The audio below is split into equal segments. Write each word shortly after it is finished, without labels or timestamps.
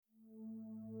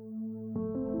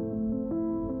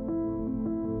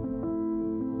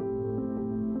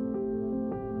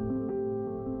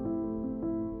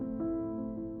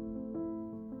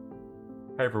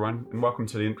Hey everyone, and welcome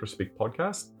to the Introspeak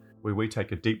podcast, where we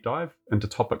take a deep dive into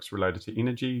topics related to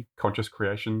energy, conscious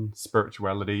creation,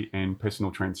 spirituality, and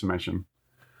personal transformation.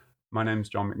 My name's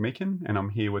John McMeekin, and I'm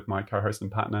here with my co-host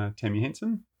and partner, Tammy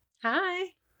Henson. Hi.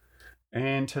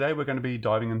 And today we're going to be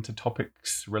diving into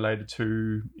topics related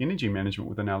to energy management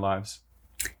within our lives.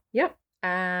 Yep.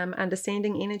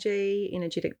 Understanding energy,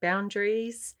 energetic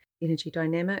boundaries, energy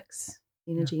dynamics,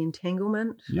 energy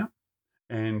entanglement. Yeah.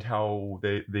 And how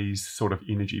these sort of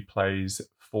energy plays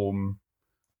form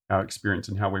our experience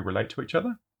and how we relate to each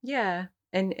other. Yeah.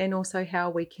 And also how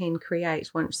we can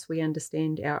create once we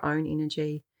understand our own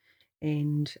energy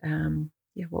and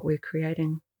what we're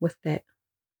creating with that.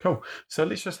 Cool. So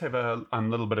let's just have a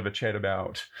little bit of a chat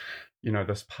about,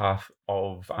 this path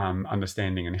of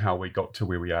understanding and how we got to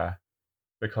where we are,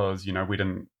 because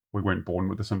we weren't born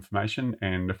with this information,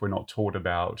 and if we're not taught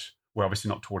about, we're obviously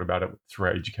not taught about it through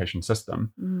our education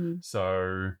system.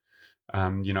 So,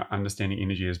 understanding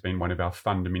energy has been one of our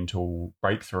fundamental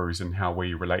breakthroughs in how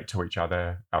we relate to each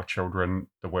other, our children,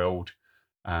 the world.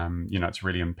 It's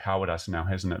really empowered us now,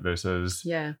 hasn't it? Versus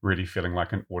really feeling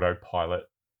like an autopilot.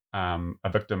 A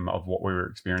victim of what we were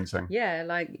experiencing. Yeah,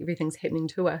 like everything's happening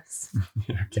to us.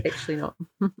 It's actually not.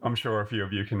 I'm sure a few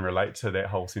of you can relate to that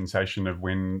whole sensation of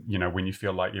when you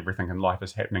feel like everything in life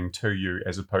is happening to you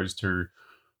as opposed to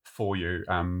for you.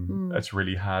 It's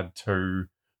really hard to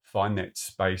find that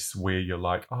space where you're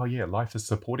like, oh yeah, life is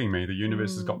supporting me. The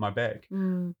universe has got my back.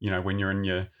 When you're in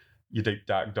your deep,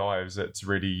 dark dives, it's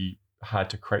really hard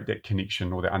to create that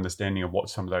connection or the understanding of what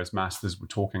some of those masters were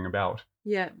talking about.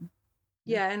 Yeah,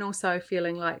 and also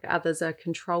feeling like others are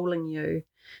controlling you.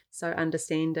 So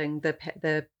understanding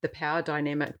the power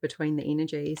dynamic between the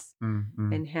energies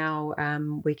and how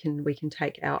we can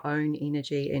take our own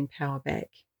energy and power back.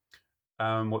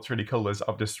 What's really cool is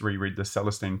I've just reread the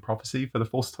Celestine Prophecy for the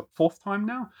fourth time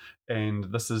now,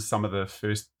 and this is some of the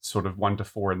first sort of 1 to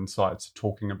 4 insights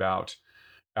talking about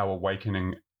our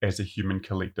awakening as a human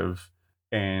collective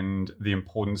and the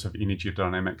importance of energy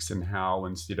dynamics and how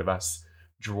instead of us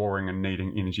drawing and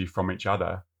needing energy from each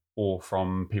other or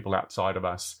from people outside of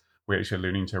us, we're actually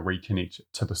learning to reconnect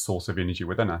to the source of energy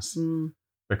within us,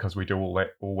 because we do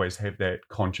always have that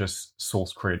conscious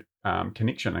source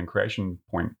connection and creation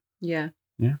point. Yeah,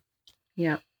 and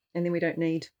then we don't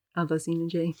need others'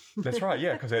 energy. That's right.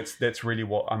 Yeah, because that's really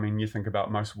what you think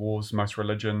about. Most wars, most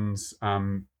religions,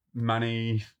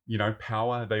 money,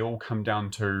 power, they all come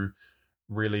down to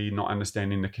really not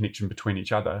understanding the connection between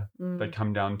each other. They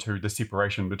come down to the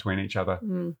separation between each other.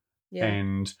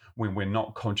 And when we're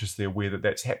not consciously aware that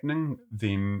that's happening,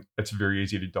 then it's very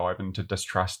easy to dive into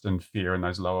distrust and fear in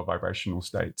those lower vibrational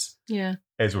states. Yeah.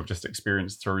 As we've just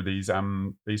experienced through these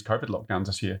COVID lockdowns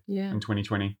this year in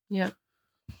 2020. Yeah.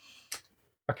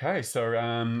 Okay, so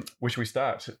where should we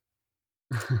start?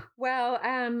 Well,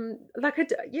 I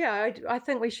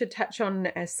think we should touch on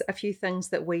a few things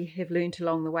that we have learned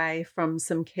along the way from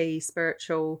some key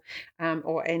spiritual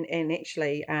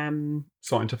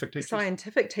scientific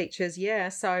teachers. Yeah.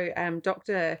 So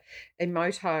Dr.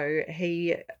 Emoto,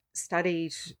 he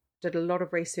did a lot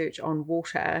of research on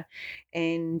water,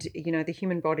 and the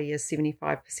human body is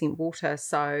 75% water.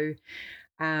 So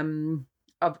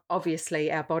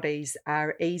obviously our bodies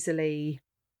are easily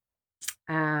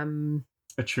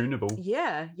attunable.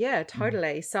 Yeah,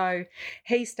 totally. So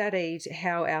he studied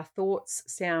how our thoughts,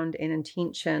 sound, and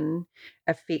intention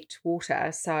affect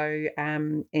water. So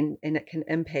and it can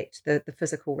impact the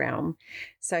physical realm.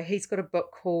 So he's got a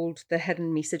book called The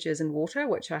Hidden Messages in Water,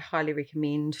 which I highly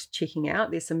recommend checking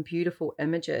out. There's some beautiful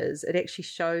images. It actually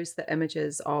shows the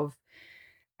images of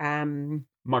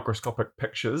microscopic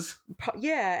pictures.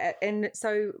 And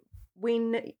so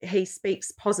when he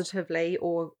speaks positively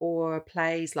or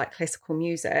plays like classical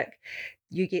music,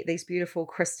 you get these beautiful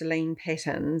crystalline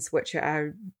patterns, which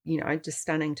are, just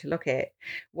stunning to look at.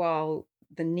 While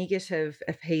the negative,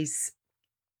 if he's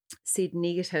said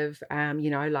negative,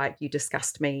 like you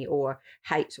disgust me or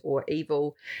hate or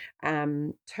evil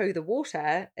to the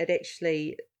water, it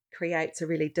actually creates a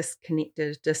really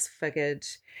disconnected, disfigured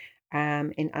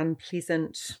and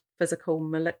unpleasant physical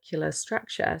molecular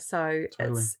structure. So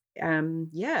totally.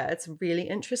 It's really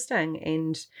interesting,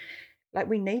 and like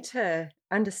we need to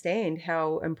understand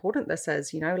how important this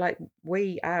is. Like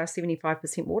we are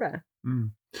 75% water.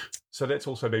 So that's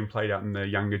also been played out in the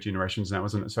younger generations now,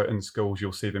 isn't it? So in schools,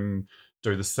 you'll see them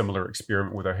do the similar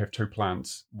experiment where they have two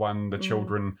plants. The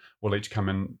children will each come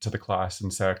into the class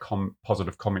and say a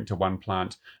positive comment to one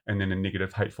plant and then a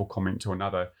negative, hateful comment to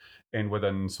another. And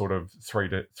within sort of 3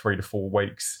 to 4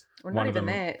 weeks, Well, not even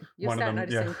that. You'll start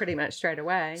noticing pretty much straight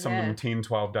away. Some of them 10,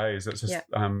 12 days. It's just,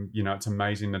 it's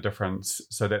amazing the difference.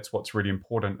 So that's what's really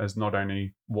important, is not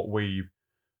only what we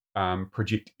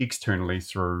project externally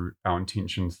through our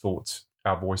intentions, thoughts,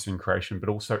 our voice and creation, but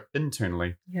also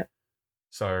internally. Yep.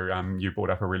 So you brought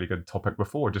up a really good topic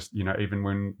before, just, even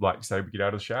when, like, say we get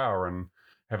out of the shower and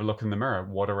have a look in the mirror,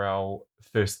 what are our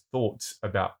first thoughts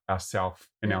about ourselves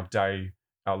in our day,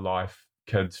 our life,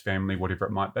 kids, family, whatever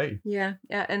it might be? Yeah.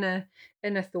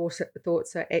 Inner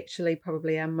thoughts are actually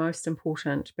probably our most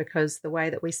important, because the way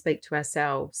that we speak to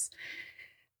ourselves,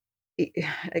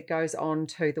 it goes on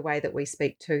to the way that we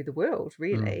speak to the world,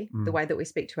 really. The way that we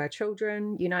speak to our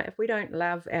children. If we don't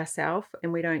love ourselves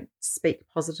and we don't speak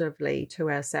positively to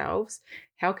ourselves,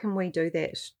 how can we do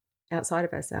that outside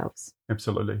of ourselves?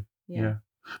 Absolutely. Yeah.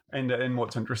 And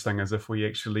what's interesting is, if we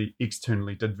actually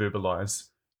externally did verbalize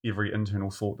every internal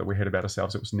thought that we had about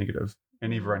ourselves, it was negative,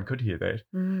 and everyone could hear that,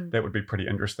 that would be pretty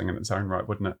interesting in its own right,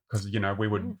 wouldn't it? Because, we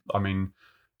would,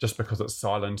 just because it's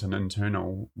silent and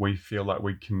internal, we feel like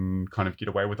we can kind of get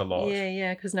away with a lot.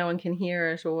 Yeah, because no one can hear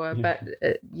it, but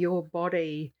your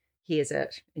body hears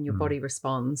it and your body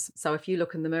responds. So if you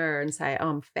look in the mirror and say,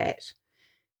 I'm fat,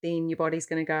 then your body's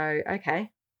going to go,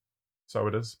 okay. So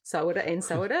it is. So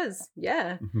it is,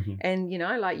 yeah. And,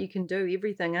 you can do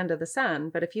everything under the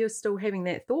sun, but if you're still having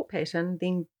that thought pattern,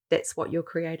 then that's what you're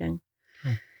creating.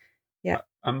 Yeah.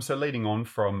 So leading on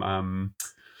from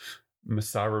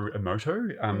Masaru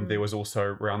Emoto, there was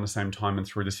also, around the same time and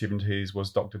through the 70s,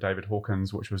 was Dr. David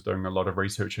Hawkins, which was doing a lot of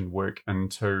research and work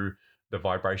into the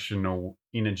vibrational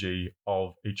energy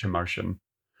of each emotion.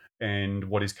 And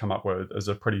what he's come up with is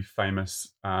a pretty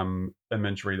famous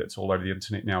imagery that's all over the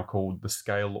internet now, called the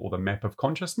scale or the map of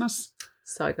consciousness.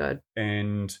 So good.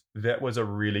 And that was a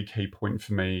really key point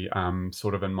for me,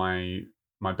 sort of in my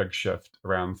big shift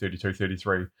around 32,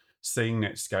 33. Seeing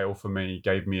that scale for me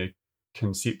gave me a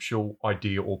conceptual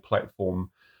idea or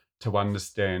platform to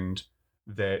understand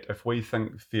that if we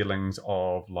think feelings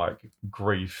of like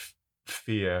grief,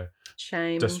 fear,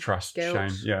 shame, distrust,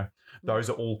 guilt. shame, those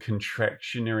are all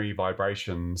contractionary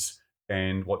vibrations.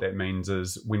 And what that means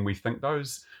is, when we think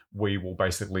those, we will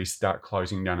basically start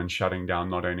closing down and shutting down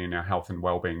not only in our health and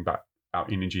well-being, but our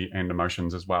energy and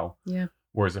emotions as well. Yeah.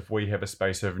 Whereas if we have a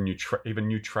space of even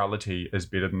neutrality is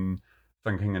better than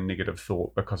thinking a negative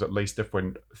thought, because at least if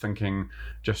we're thinking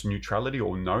just neutrality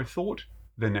or no thought,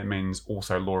 then that means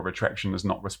also law of attraction is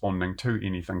not responding to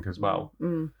anything as well.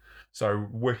 So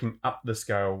working up the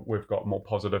scale, we've got more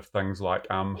positive things like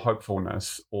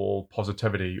hopefulness or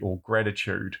positivity or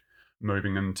gratitude,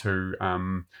 moving into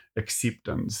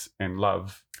acceptance and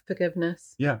love.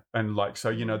 Forgiveness. Yeah. And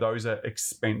those are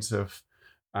expansive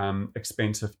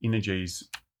energies.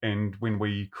 And when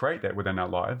we create that within our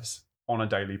lives on a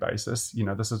daily basis,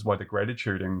 this is why the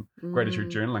gratitude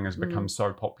journaling has become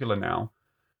so popular now,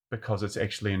 because it's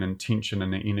actually an intention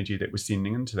and an energy that we're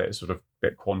sending into that sort of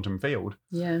that quantum field.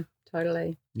 Yeah,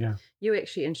 totally. Yeah. You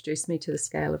actually introduced me to the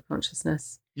scale of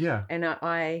consciousness. Yeah. And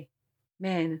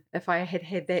man, if I had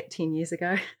had that 10 years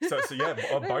ago, so yeah,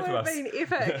 both of us. It would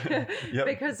have been epic.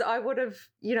 Because I would have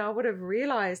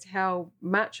realized how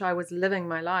much I was living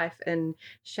my life in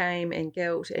shame and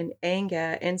guilt and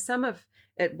anger, and some of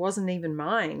it wasn't even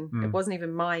mine. It wasn't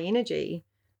even my energy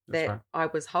that I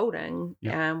was holding,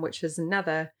 which is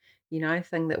another,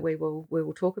 thing that we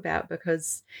will talk about,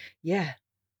 because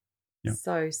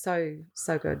so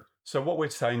good. So what we're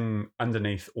saying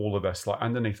underneath all of this, like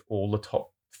underneath all the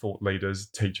top thought leaders,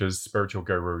 teachers, spiritual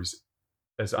gurus,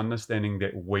 is understanding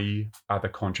that we are the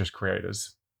conscious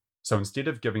creators. So instead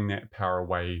of giving that power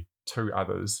away to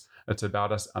others, it's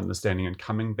about us understanding and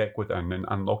coming back within and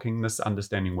unlocking this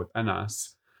understanding within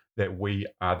us that we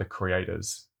are the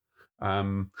creators.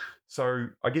 So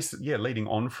I guess, leading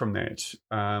on from that,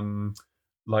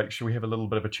 should we have a little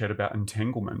bit of a chat about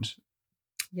entanglement?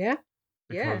 Yeah.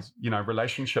 Because,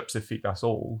 relationships affect us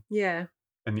all. Yeah.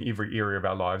 In every area of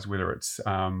our lives, whether it's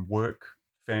work,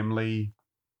 family,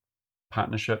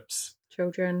 partnerships,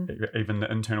 children, even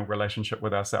the internal relationship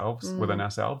with ourselves, within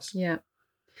ourselves. Yeah.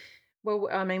 Well,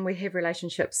 I mean, we have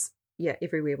relationships,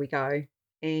 everywhere we go.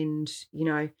 And,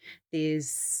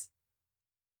 there's,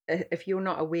 if you're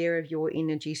not aware of your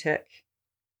energetic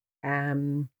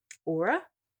aura,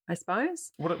 I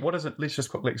suppose. What is it? Let's just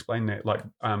quickly explain that,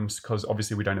 because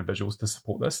obviously we don't have visuals to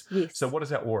support this. Yes. So what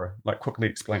is our aura? Quickly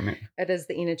explain that. It is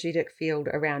the energetic field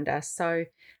around us. So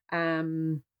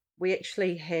we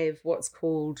actually have what's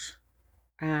called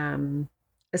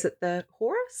is it the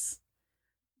Horus?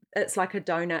 It's like a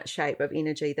donut shape of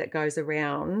energy that goes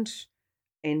around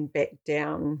and back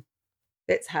down.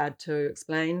 That's hard to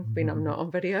explain when I'm not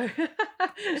on video.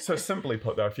 So simply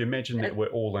put, though, if you imagine that we're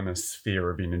all in a sphere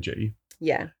of energy.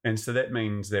 Yeah. And so that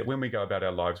means that when we go about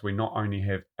our lives, we not only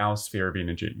have our sphere of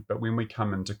energy, but when we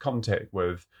come into contact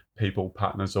with people,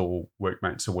 partners, or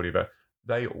workmates or whatever,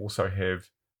 they also have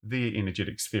their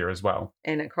energetic sphere as well.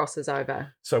 And it crosses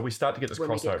over. So we start to get this when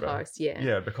crossover. We get close, yeah.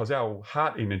 Yeah, because our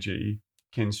heart energy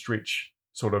can stretch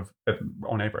sort of,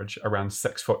 on average, around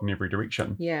 6 foot in every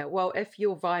direction. Yeah, well, if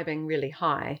you're vibing really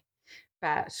high,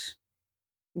 but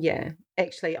yeah,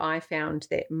 actually I found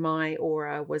that my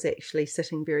aura was actually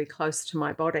sitting very close to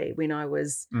my body when I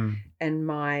was in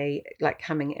my, like,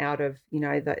 coming out of, you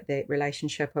know, that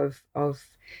relationship of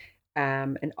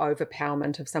an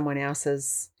overpowerment of someone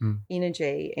else's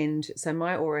energy. And so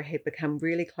my aura had become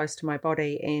really close to my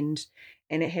body, and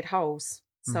it had holes.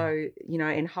 So, you know,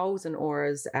 and holes in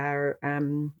auras are,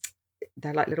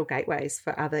 they're like little gateways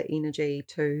for other energy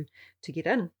to get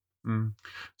in.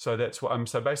 So that's what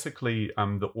so basically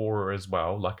the aura as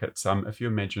well, like it's if you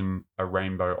imagine a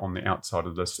rainbow on the outside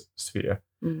of this sphere,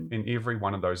 and every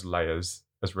one of those layers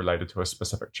is related to a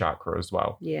specific chakra as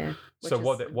well. Yeah. So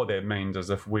what that means is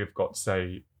if we've got,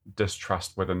 say,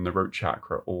 distrust within the root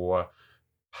chakra, or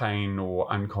pain or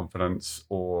unconfidence,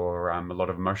 or a lot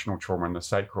of emotional trauma in the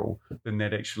sacral, then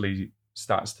that actually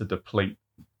starts to deplete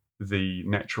the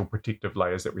natural protective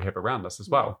layers that we have around us as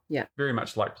well. Yeah. Very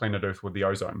much like planet Earth with the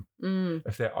ozone.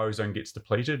 If that ozone gets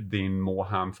depleted, then more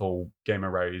harmful gamma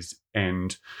rays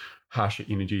and harsher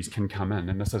energies can come in.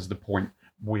 And this is the point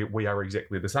where we are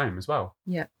exactly the same as well.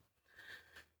 Yeah.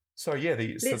 So yeah,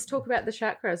 let's talk about the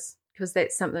chakras, because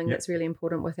that's something that's really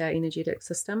important with our energetic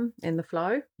system and the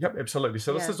flow. Yep, absolutely.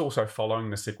 So this is also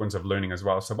following the sequence of learning as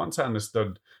well. So once I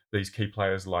understood these key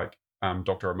players like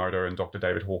Dr. Emoto and Dr.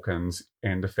 David Hawkins,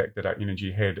 and the fact that our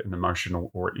energy had an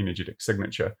emotional or energetic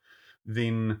signature,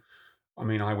 then, I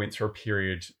mean, I went through a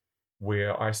period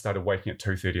where I started waking at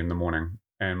 2:30 in the morning,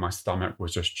 and my stomach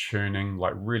was just churning,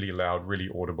 like really loud, really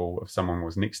audible. If someone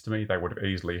was next to me, they would have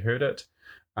easily heard it.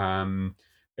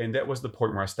 And that was the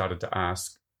point where I started to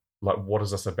ask, like, what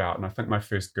is this about? And I think my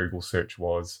first Google search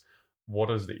was, what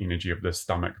does the energy of the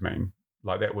stomach mean?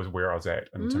 Like, that was where I was at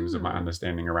in terms of my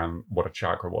understanding around what a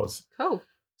chakra was. Cool.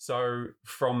 So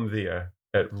from there,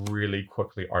 it really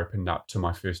quickly opened up to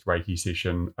my first Reiki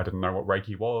session. I didn't know what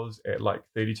Reiki was at like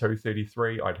 32,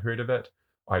 33. I'd heard of it.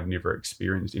 I'd never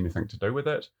experienced anything to do with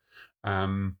it.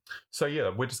 So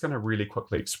yeah, we're just going to really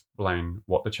quickly explain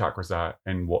what the chakras are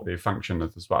and what their function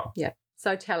is as well. Yeah.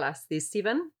 So tell us, there's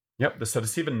 7. Yep. So the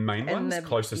 7 main ones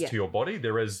closest to your body.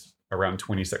 There is around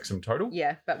 26 in total.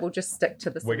 Yeah, but we'll just stick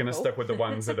to the simple. We're going to stick with the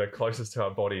ones that are closest to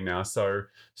our body now. So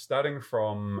starting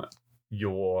from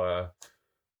your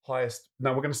highest,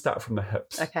 no, we're going to start from the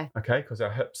hips. Okay, because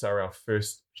our hips are our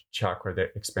first chakra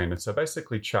that expanded. So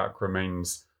basically chakra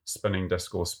means spinning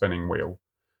disc or spinning wheel.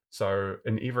 So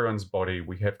in everyone's body,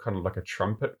 we have kind of like a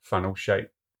trumpet funnel shape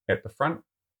at the front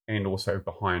and also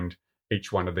behind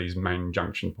each one of these main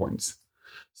junction points.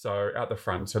 So out the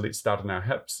front, so let's start in our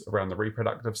hips, around the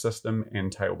reproductive system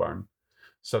and tailbone.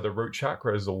 So the root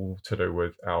chakra is all to do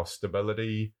with our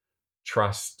stability,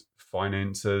 trust,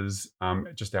 finances,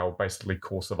 just our basically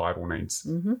core survival needs.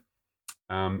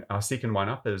 Our second one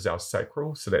up is our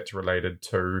sacral. So that's related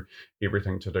to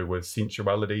everything to do with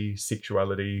sensuality,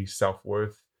 sexuality,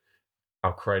 self-worth,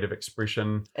 our creative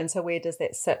expression. And so where does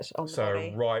that sit on the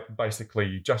body? So right,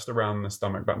 basically just around the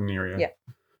stomach button area.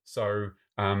 Yeah. So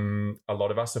a lot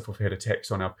of us, if we've had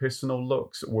attacks on our personal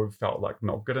looks, we've felt like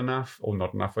not good enough or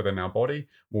not enough within our body,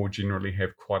 we'll generally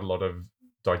have quite a lot of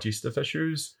digestive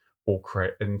issues or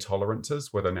create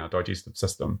intolerances within our digestive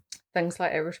system. Things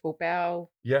like irritable bowel.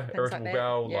 Yeah, irritable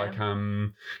bowel, like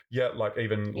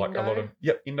even like a lot of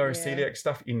celiac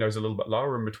stuff. Endo's a little bit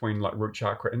lower in between like root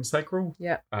chakra and sacral.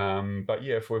 Yeah. But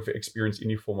yeah, if we've experienced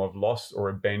any form of loss or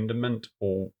abandonment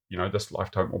or, you know, this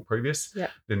lifetime or previous,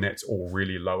 then that's all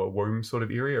really lower womb sort of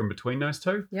area in between those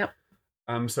two. Yep.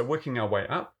 So working our way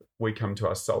up, we come to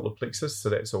our solar plexus. So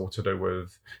that's all to do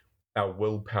with our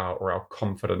willpower or our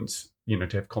confidence, you know,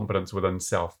 to have confidence within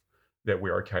self that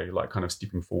we're okay, like kind of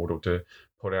stepping forward or to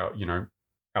put out, you know,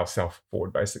 ourself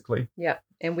forward basically. Yeah.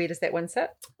 And where does that one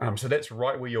sit? So that's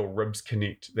right where your ribs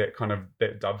connect, that kind of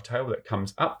that dovetail that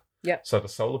comes up. Yeah. So the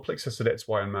solar plexus, so that's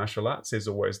why in martial arts there's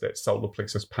always that solar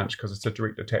plexus punch, because it's a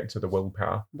direct attack to the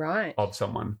willpower of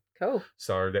someone. Cool.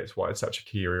 So that's why it's such a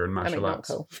key area in martial arts.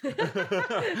 Not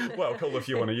cool. Well, cool if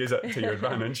you want to use it to your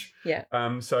advantage. Yeah.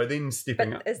 So then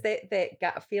stepping up. Is that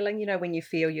gut feeling, you know, when you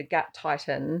feel your gut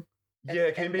tighten Yeah,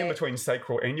 it can be in between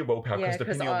sacral and your willpower. Yeah,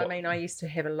 because I used to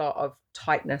have a lot of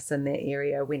tightness in that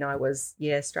area when I was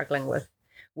struggling with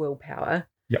willpower.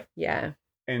 Yeah. Yeah.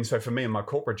 And so for me in my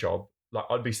corporate job, like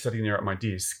I'd be sitting there at my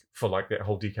desk for like that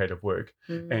whole decade of work,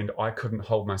 and I couldn't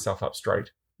hold myself up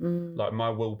straight. Like my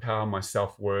willpower, my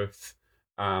self-worth,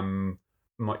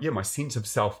 my sense of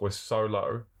self was so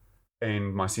low,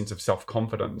 and my sense of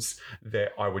self-confidence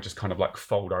that I would just kind of like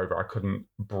fold over. I couldn't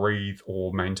breathe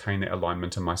or maintain that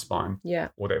alignment in my spine,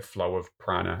 or that flow of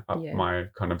prana up my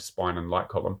kind of spine and light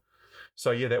column.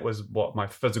 So yeah, that was what my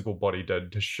physical body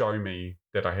did to show me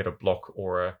that I had a block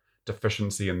or a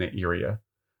deficiency in that area.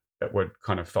 It would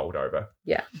kind of fold over.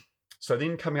 Yeah. So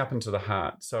then coming up into the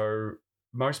heart. So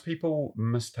most people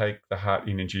mistake the heart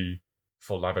energy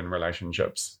for love and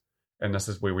relationships. And this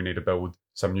is where we need to build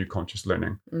some new conscious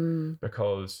learning.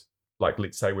 Because, like,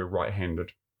 let's say we're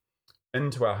right-handed.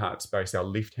 Into our heart space, our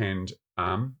left hand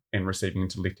arm and receiving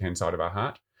into the left-hand side of our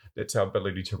heart, that's our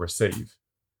ability to receive.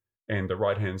 And the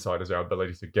right-hand side is our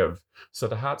ability to give. So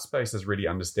the heart space is really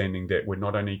understanding that we're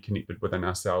not only connected within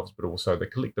ourselves, but also the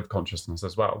collective consciousness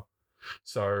as well.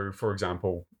 So, for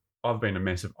example, I've been a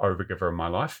massive overgiver in my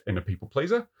life and a people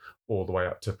pleaser all the way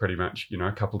up to pretty much,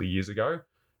 a couple of years ago.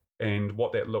 And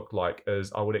what that looked like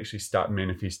is I would actually start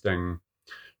manifesting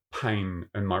pain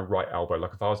in my right elbow.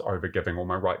 Like if I was overgiving, or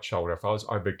my right shoulder, if I was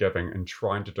overgiving and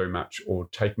trying to do much or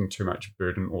taking too much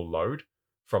burden or load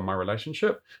from my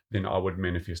relationship, then I would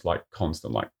manifest like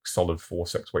constant, like solid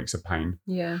 4-6 weeks of pain.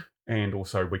 Yeah. And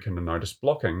also we can notice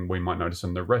blocking. We might notice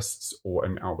in the wrists or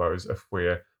in elbows if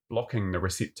we're blocking the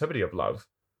receptivity of love.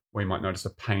 We might notice a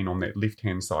pain on that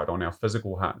left-hand side, on our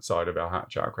physical heart side of our heart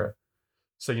chakra.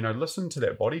 So, listen to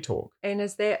that body talk. And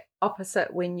is that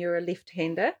opposite when you're a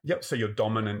left-hander? Yep. So your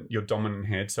dominant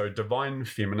head. So divine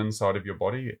feminine side of your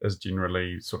body is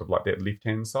generally sort of like that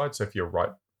left-hand side. So if you're right,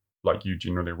 like you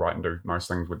generally write and do most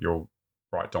things with your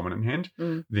right dominant hand,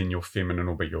 then your feminine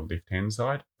will be your left-hand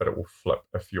side, but it will flip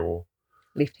if you're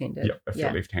left-handed. Yep, if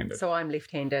you're left-handed. So I'm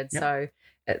left-handed, so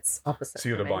it's opposite. So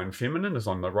your divine feminine is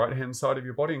on the right-hand side of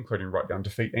your body, including right down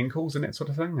to feet, ankles, and that sort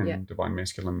of thing, and divine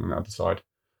masculine on the other side.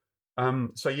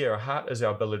 So a heart is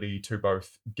our ability to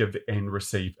both give and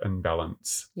receive in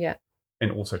balance. Yeah.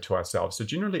 And also to ourselves. So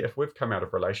generally, if we've come out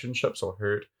of relationships or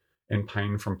hurt and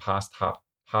pain from past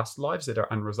lives that are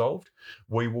unresolved,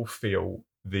 we will feel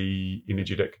the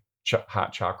energetic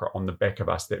heart chakra on the back of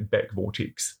us, that back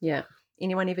vortex. Yeah.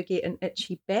 Anyone ever get an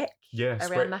itchy back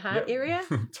around the heart area?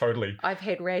 Totally. I've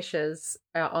had rashes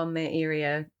on that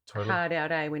area. Totally. Hard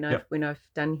out, when I've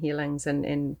done healings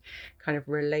and kind of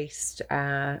released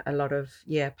a lot of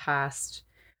past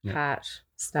heart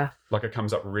stuff. Like it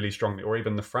comes up really strongly, or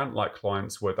even the front, like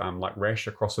clients with like rash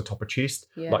across the top of chest,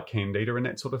 like candida and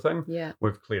that sort of thing. Yeah.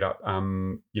 We've cleared up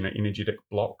energetic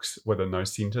blocks within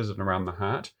those centers and around the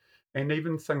heart. And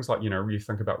even things like, you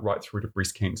think about right through to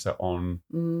breast cancer on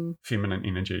feminine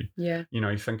energy. Yeah.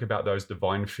 You think about those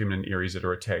divine feminine areas that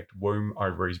are attacked, womb,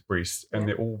 ovaries, breast, and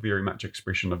they're all very much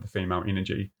expression of the female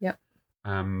energy. Yeah.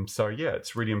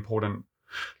 It's really important.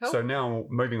 Cool. So now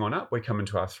moving on up, we come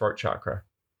into our throat chakra.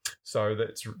 So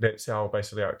that's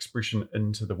basically our expression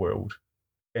into the world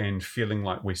and feeling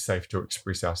like we're safe to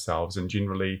express ourselves. And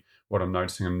generally what I'm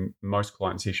noticing in most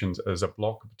client sessions is a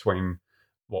block between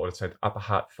what would I say, the upper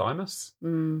heart thymus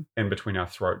and between our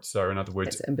throats. So in other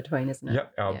words, it's in between, isn't it?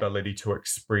 Yep, our ability to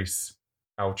express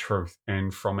our truth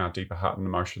and from our deeper heart and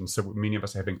emotions. So many of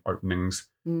us are having openings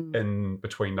in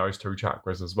between those two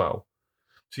chakras as well.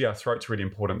 So throat's really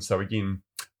important. So again,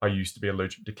 I used to be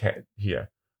allergic to cat hair.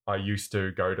 I used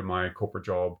to go to my corporate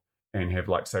job and have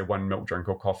like, say, one milk drink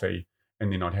or coffee,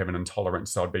 and then I'd have an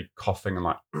intolerance. So I'd be coughing and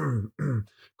like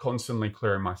constantly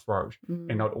clearing my throat.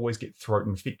 And I'd always get throat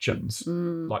infections,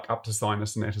 like up to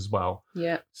sinus and that as well.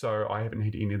 Yeah. So I haven't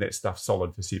had any of that stuff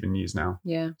solid for 7 years now.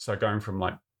 Yeah. So going from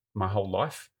like my whole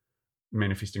life,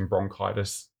 manifesting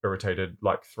bronchitis, irritated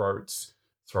like throats,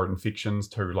 throat infections,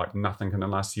 to like nothing in the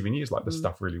last 7 years, like this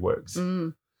stuff really works.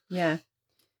 Yeah.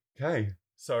 Okay.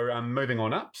 So moving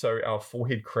on up, so our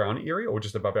forehead crown area, or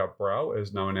just above our brow,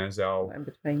 is known as our in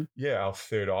between. Our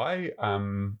third eye,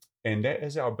 and that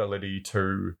is our ability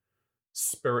to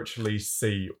spiritually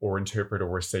see or interpret or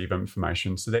receive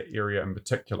information. So that area in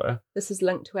particular, this is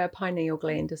linked to our pineal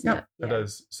gland, isn't it? Yeah, it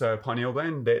is. So pineal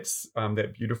gland, that's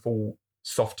that beautiful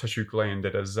soft tissue gland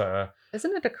that is.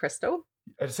 Isn't it a crystal?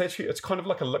 It's kind of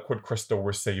like a liquid crystal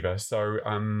receiver. So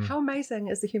how amazing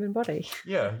is the human body?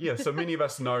 Yeah. So many of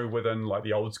us know within like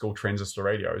the old school transistor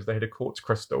radios, they had a quartz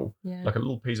crystal, like a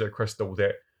little piezo crystal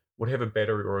that would have a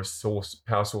battery or a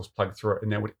power source plugged through it,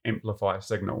 and that would amplify a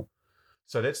signal.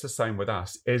 So that's the same with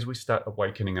us. As we start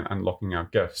awakening and unlocking our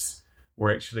gifts,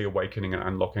 we're actually awakening and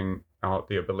unlocking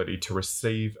the ability to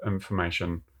receive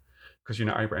information. Because,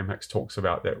 Abraham Hicks talks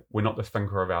about that we're not the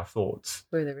thinker of our thoughts,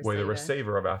 we're the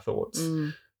receiver of our thoughts.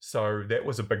 So that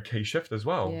was a big key shift as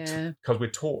well, because we're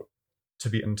taught to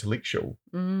be intellectual.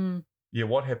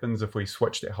 What happens if we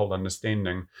switch that whole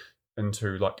understanding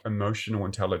into like emotional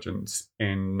intelligence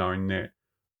and knowing that,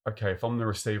 okay, if I'm the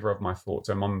receiver of my thoughts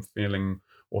and I'm feeling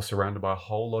or surrounded by a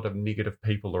whole lot of negative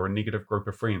people or a negative group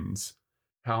of friends,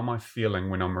 how am I feeling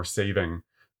when I'm receiving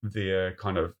their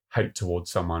kind of hate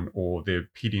towards someone or their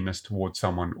pettiness towards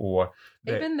someone, or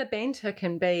even the banter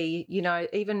can be,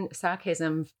 even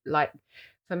sarcasm, like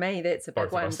for me, that's a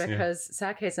big one because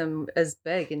sarcasm is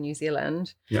big in New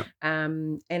Zealand.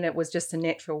 And it was just a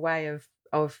natural way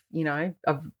of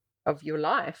your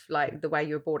life, like the way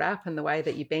you were brought up and the way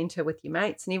that you banter with your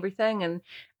mates and everything. And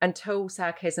until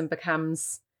sarcasm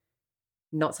becomes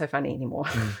not so funny anymore.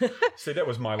 See, that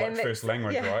was my first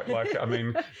language, right? Like, I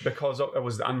mean, because it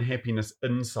was the unhappiness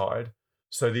inside.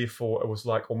 So therefore it was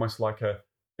like almost like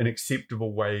an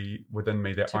acceptable way within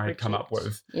me that I had come up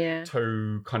with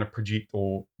to kind of project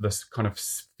all this kind of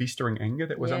festering anger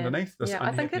that was underneath this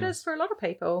I think it is for a lot of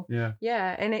people.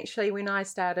 And actually when I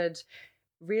started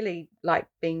really like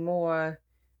being more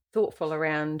thoughtful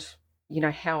around,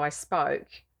 how I spoke,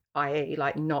 i.e.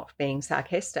 like not being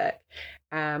sarcastic,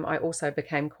 I also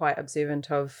became quite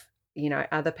observant of,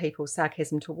 other people's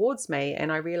sarcasm towards me.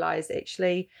 And I realized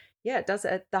actually, it does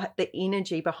the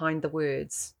energy behind the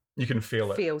words. You can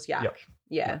feel it. Feels yuck.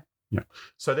 Yeah.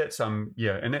 So that's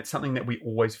and that's something that we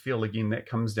always feel. Again, that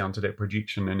comes down to that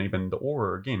projection and even the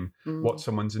aura again. What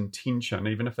someone's intention,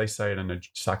 even if they say it in a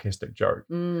sarcastic joke,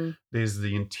 there's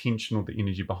the intentional, the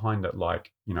energy behind it,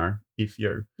 like, F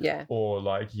you. Or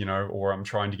like, or I'm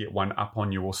trying to get one up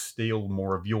on you or steal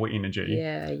more of your energy.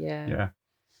 Yeah.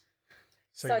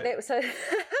 So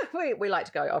we like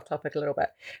to go off topic a little bit.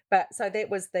 But so that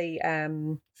was the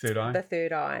third eye. The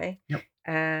third eye. Yep.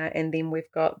 And then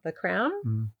we've got the crown.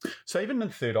 So even in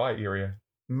the third eye area,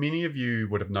 many of you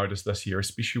would have noticed this year,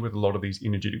 especially with a lot of these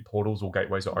energetic portals or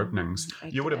gateways or openings,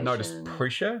 you would have noticed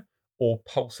pressure or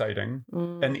pulsating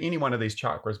in any one of these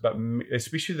chakras, but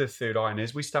especially the third eye. And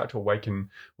as we start to awaken,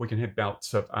 we can have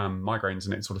bouts of migraines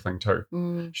and that sort of thing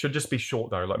too. Should just be short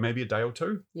though, like maybe a day or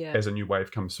two as a new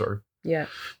wave comes through.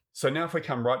 So now if we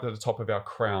come right to the top of our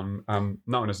crown,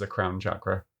 known as the crown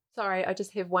chakra. Sorry, I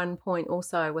just have one point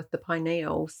also with the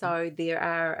pineal. So there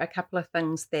are a couple of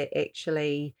things that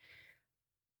actually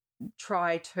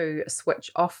try to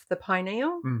switch off the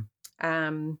pineal.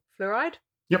 Fluoride.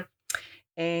 Yep.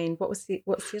 And what's the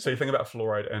other? So you think about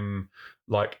fluoride and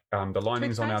like the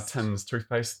linings on our tins,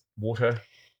 toothpaste, water.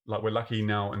 Like we're lucky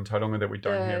now in Tauranga that we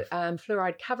don't have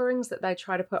fluoride coverings that they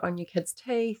try to put on your kids'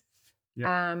 teeth.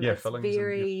 It's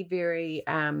very, very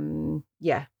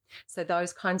So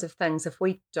those kinds of things, if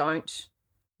we don't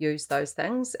use those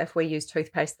things, if we use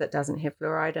toothpaste that doesn't have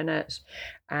fluoride in it,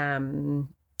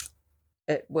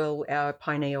 our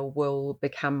pineal will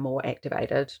become more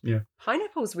activated.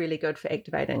 Pineapple's really good for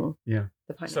activating the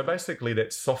pineal. So basically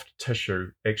that soft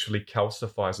tissue actually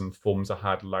calcifies and forms a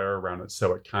hard layer around it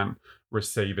so it can't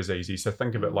receive as easy. So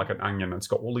think of it like an onion. It's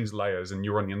got all these layers and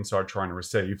you're on the inside trying to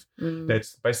receive.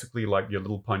 That's basically like your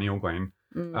little pineal gland.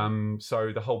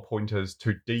 So the whole point is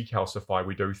to decalcify.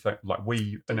 We do think like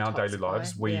in our daily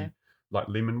lives, we like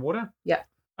lemon water.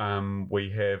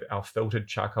 We have our filtered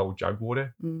charcoal jug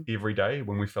water every day.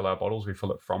 When we fill our bottles, we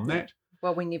fill it from that.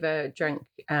 Well, we never drink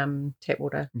tap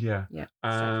water. We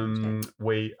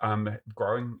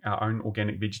growing our own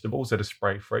organic vegetables that are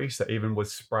spray free. So even with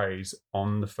sprays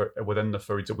on within the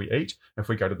foods that we eat, if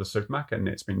we go to the supermarket and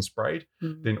that's been sprayed,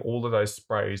 then all of those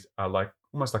sprays are like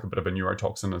almost like a bit of a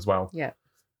neurotoxin as well.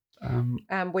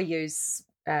 We use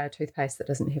toothpaste that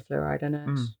doesn't have fluoride in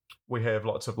it. We have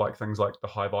lots of like things like the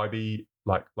Hive Ivy,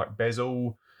 like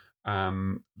basil,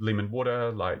 lemon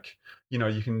water, like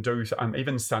you can do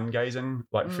even sun gazing,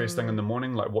 like first thing in the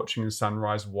morning, like watching the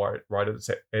sunrise right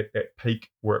at that peak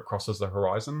where it crosses the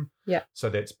horizon. So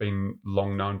that's been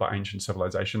long known by ancient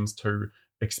civilizations to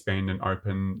expand and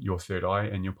open your third eye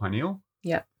and your pineal.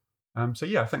 So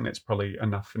I think that's probably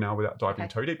enough for now without diving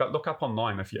too deep. But look up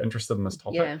online if you're interested in this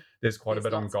topic. There's quite a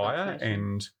bit on Gaia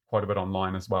and quite a bit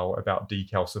online as well about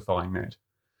decalcifying that.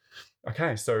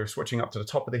 Okay, so switching up to the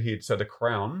top of the head. So the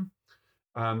crown,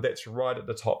 that's right at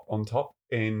the top on top.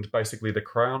 And basically the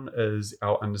crown is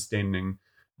our understanding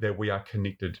that we are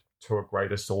connected to a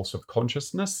greater source of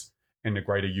consciousness and a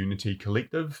greater unity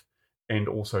collective and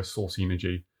also source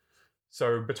energy.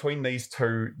 So between these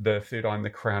two, the third eye and the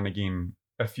crown again,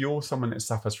 if you're someone that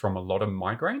suffers from a lot of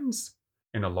migraines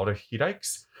and a lot of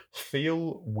headaches,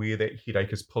 feel where that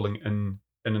headache is pulling in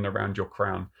in and around your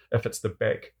crown. If it's the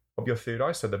back of your third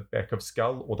eye, so the back of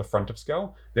skull or the front of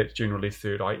skull, that's generally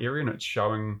third eye area, and it's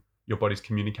showing your body's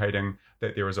communicating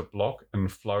that there is a block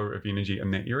and flow of energy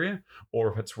in that area.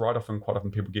 Or if it's right, quite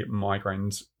often people get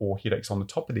migraines or headaches on the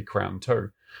top of their crown too.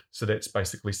 So that's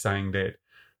basically saying that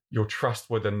your trust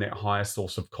within that higher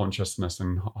source of consciousness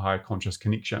and higher conscious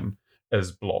connection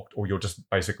is blocked, or you're just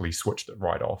basically switched it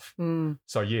right off.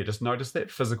 So yeah, just notice that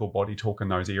physical body talk in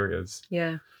those areas.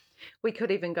 Yeah. We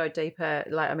could even go deeper.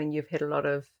 Like, I mean, you've had a lot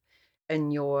of,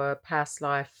 in your past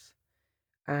life,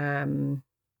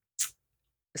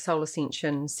 soul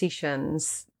ascension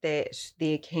sessions, that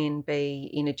there can be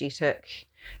energetic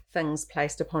things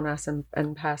placed upon us in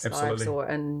past lives, or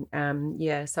in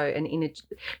so an energy,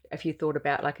 if you thought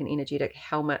about like an energetic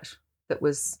helmet that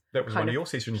was one of your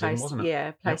sessions, placed, wasn't it?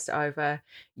 Yeah, placed over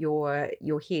your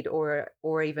head,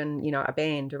 or even, you know, a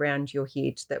band around your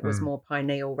head that was more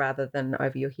pineal rather than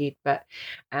over your head, but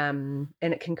and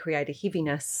it can create a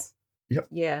heaviness. Yep.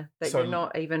 Yeah, that you're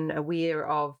not even aware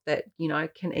of, that, you know,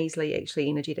 can easily actually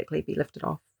energetically be lifted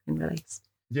off and released.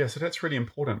 Yeah, so that's really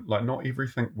important. Like, not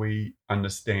everything we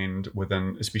understand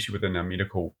within, especially within our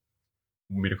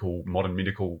modern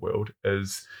medical world,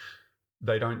 is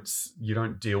you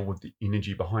don't deal with the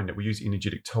energy behind it. We use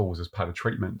energetic tools as part of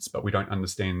treatments, but we don't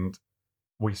understand.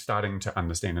 We're starting to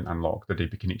understand and unlock the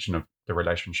deeper connection of the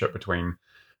relationship between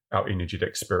our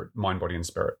energetic spirit, mind, body, and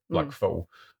spirit, like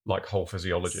whole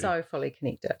physiology. So fully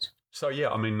connected. So yeah,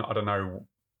 I mean, I don't know.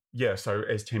 Yeah, so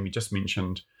as Tammy just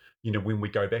mentioned, you know, when we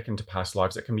go back into past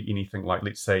lives, it can be anything. Like,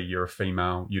 let's say you're a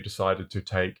female,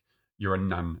 you're a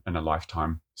nun in a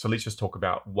lifetime. So let's just talk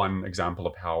about one example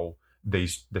of how the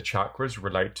chakras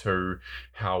relate to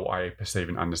how I perceive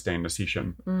and understand the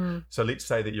session. So let's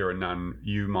say that you're a nun.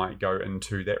 You might go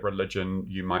into that religion.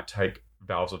 You might take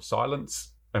vows of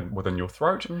silence within your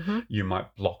throat. You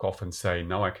might block off and say,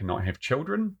 no, I cannot have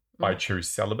children. I choose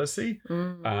celibacy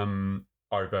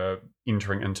over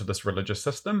entering into this religious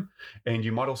system. And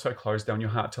you might also close down your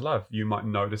heart to love. You might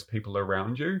notice people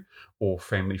around you or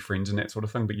family, friends, and that sort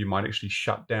of thing, but you might actually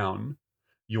shut down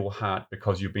your heart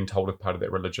because you've been told as part of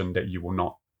that religion that you will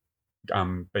not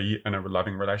be in a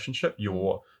loving relationship.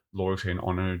 Your loyalty and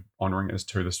honoring is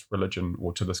to this religion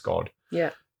or to this God. Yeah.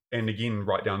 And again,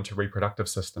 right down to reproductive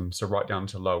system. So right down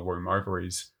to lower womb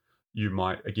ovaries. You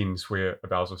might, again, swear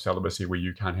vows of celibacy where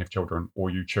you can't have children, or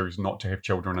you choose not to have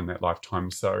children in that lifetime.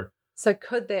 So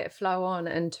could that flow on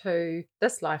into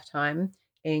this lifetime,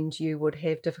 and you would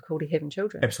have difficulty having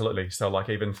children? Absolutely. So like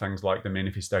even things like the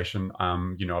manifestation,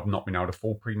 you know, I've not been able to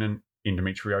fall pregnant,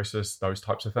 endometriosis, those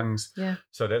types of things. Yeah.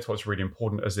 So that's what's really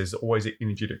important, is there's always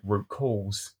energetic root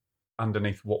cause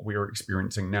underneath what we're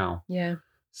experiencing now. Yeah.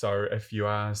 So if you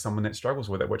are someone that struggles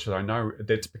with it, which I know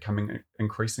that's becoming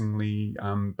increasingly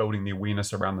building the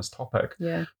awareness around this topic,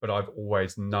 but I've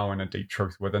always known a deep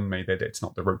truth within me that that's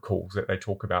not the root cause that they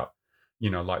talk about.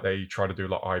 You know, like they try to do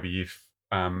like IVF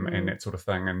and that sort of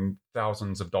thing, and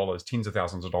thousands of dollars, tens of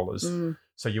thousands of dollars.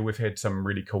 So we've had some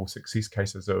really cool success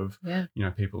cases of, you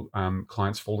know, people,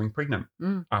 clients falling pregnant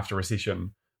after a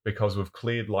session because we've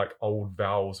cleared like old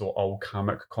vows or old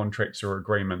karmic contracts or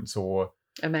agreements, or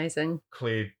amazing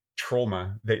cleared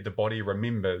trauma that the body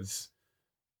remembers.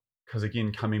 Because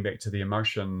again, coming back to the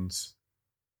emotions,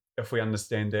 if we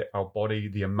understand that our body,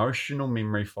 the emotional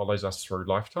memory follows us through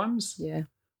lifetimes,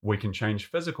 we can change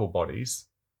physical bodies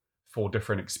for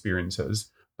different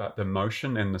experiences, but the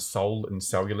emotion and the soul and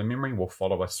cellular memory will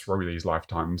follow us through these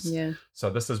lifetimes. So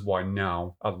this is why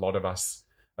now a lot of us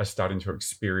are starting to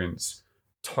experience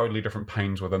totally different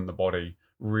pains within the body,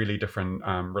 really different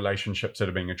relationships that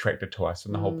are being attracted to us.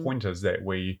 And the whole point is that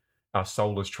our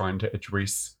soul is trying to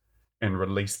address and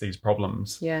release these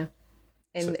problems. And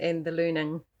the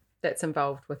learning that's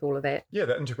involved with all of that. The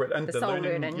soul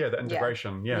learning. The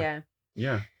integration.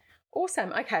 Yeah.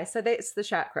 Awesome. Okay, so that's the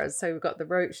chakras. So we've got the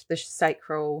root, the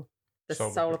sacral, the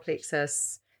solar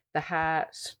plexus, the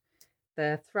heart,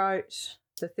 the throat,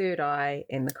 the third eye,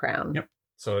 and the crown. Yep.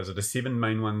 So those are the 7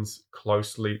 main ones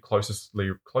closely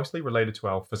related to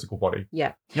our physical body.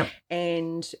 Yeah. Yep.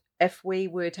 And if we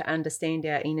were to understand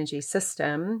our energy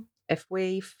system, if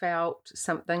we felt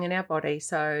something in our body,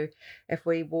 so if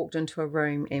we walked into a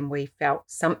room and we felt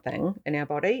something in our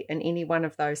body in any one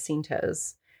of those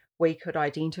centers, we could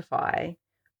identify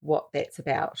what that's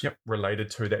about. Yep.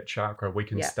 Related to that chakra, we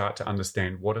can start to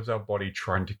understand what is our body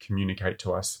trying to communicate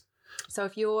to us. So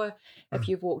if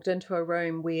you've walked into a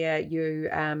room where you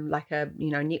like a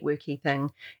networky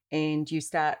thing, and you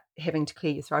start having to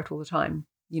clear your throat all the time,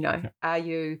 are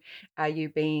you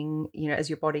being, is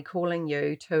your body calling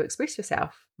you to express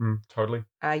yourself? Totally.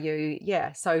 Are you?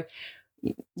 Yeah. So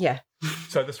yeah.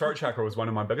 So the throat chakra was one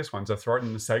of my biggest ones, the throat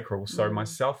and the sacral. So my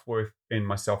self-worth and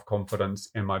my self-confidence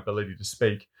and my ability to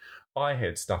speak, I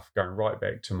had stuff going right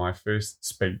back to my first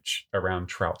speech around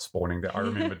trout spawning that I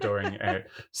remember doing at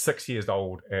 6 years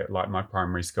old at like my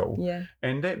primary school. Yeah.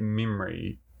 And that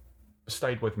memory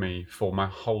stayed with me for my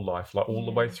whole life, like all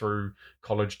the way through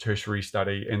college, tertiary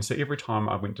study. And so every time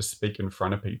I went to speak in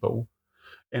front of people,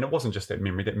 and it wasn't just that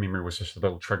memory was just a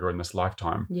little trigger in this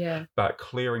lifetime. Yeah. But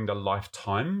clearing the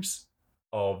lifetimes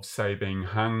of, say, being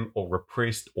hung or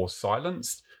repressed or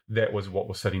silenced, that was what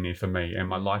was sitting there for me. And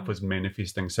my life was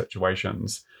manifesting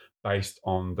situations based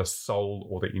on the soul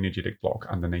or the energetic block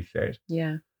underneath that.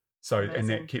 Yeah. So, Amazing. and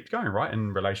that kept going, right?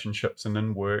 In relationships and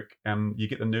in work, you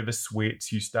get the nervous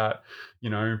sweats, you start,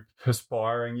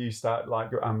 perspiring, you start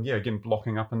again,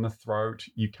 blocking up in the throat.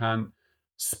 You can't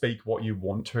speak what you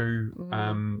want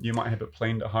to. You might have it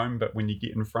planned at home, but when you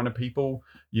get in front of people,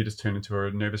 you just turn into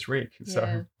a nervous wreck.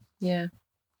 So, yeah.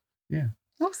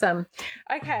 Awesome.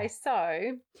 Okay,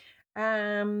 so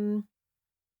where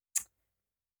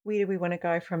do we want to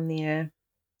go from there?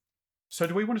 So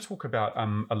do we want to talk about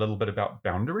a little bit about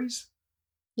boundaries?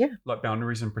 Yeah. Like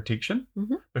boundaries and protection?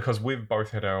 Mm-hmm. Because we've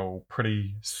both had our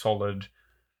pretty solid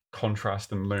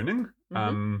contrast and learning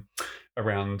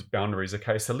around boundaries.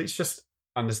 Okay, so let's just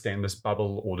understand this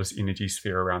bubble or this energy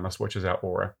sphere around us, which is our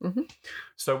aura. Mm-hmm.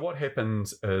 So what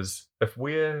happens is if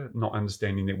we're not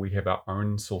understanding that we have our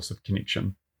own source of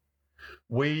connection,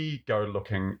 we go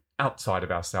looking outside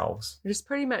of ourselves. Which is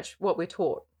pretty much what we're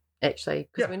taught, actually,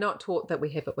 because we're not taught that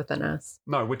we have it within us.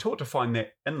 No, we're taught to find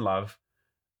that in love,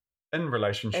 in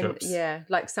relationships. And,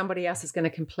 like somebody else is going to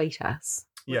complete us,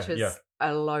 which is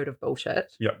a load of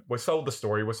bullshit. Yeah, we're sold the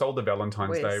story. We're sold the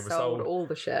Valentine's Day. We're sold all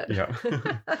the shit. Yeah.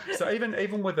 So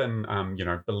even within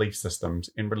belief systems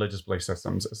and religious belief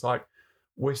systems, it's like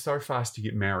we're so fast to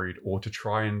get married or to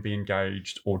try and be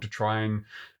engaged or to try and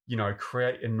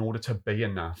create in order to be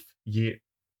enough. Yet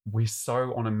we're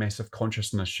so on a massive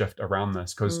consciousness shift around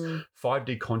this because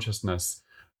 5D consciousness.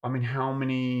 I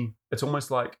mean, it's almost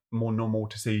like more normal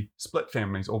to see split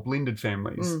families or blended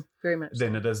families very much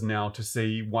than it is now to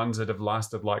see ones that have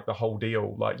lasted like the whole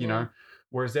deal.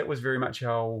 Whereas that was very much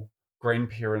our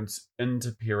grandparents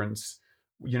into parents.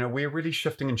 We're really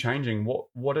shifting and changing.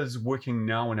 What is working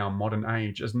now in our modern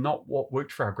age is not what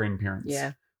worked for our grandparents.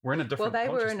 Yeah. We're in a different Well, they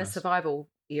were in a survival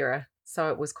era,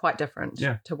 so it was quite different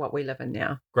to what we live in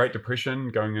now. Great Depression,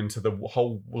 going into the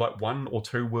whole 1 or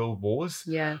 2 world wars.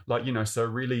 Yeah. So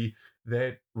really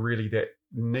that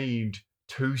need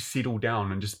to settle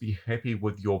down and just be happy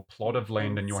with your plot of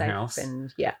land and your house.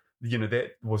 And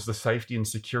that was the safety and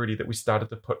security that we started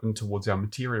to put in towards our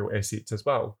material assets as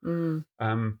well.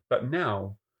 But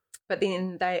now. But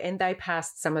then they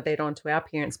passed some of that on to our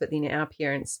parents, but then our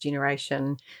parents'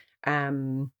 generation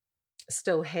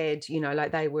still had,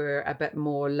 they were a bit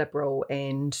more liberal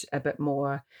and a bit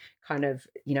more kind of,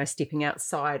 stepping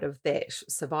outside of that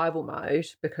survival mode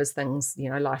because things,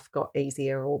 life got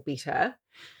easier or better.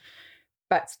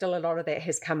 But still a lot of that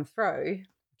has come through.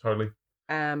 Totally.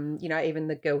 Even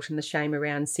the guilt and the shame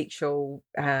around sexual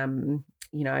empowerment.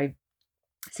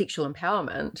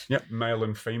 Yep, male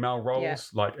and female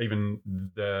roles, like even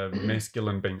the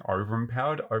masculine being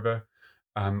over-empowered over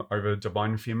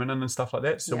divine feminine and stuff like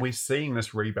that. So we're seeing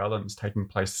this rebalance taking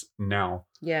place now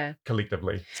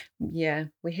collectively. Yeah,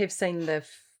 we have seen the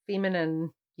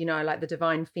feminine, like the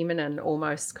divine feminine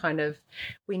almost kind of,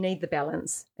 we need the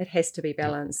balance. It has to be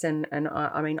balanced. And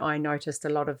I noticed a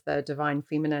lot of the divine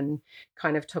feminine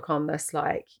kind of took on this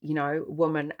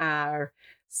women are,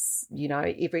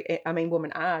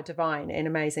 women are divine and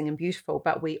amazing and beautiful,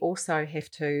 but we also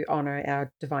have to honour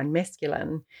our divine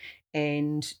masculine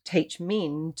and teach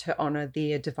men to honour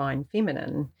their divine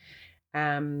feminine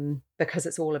because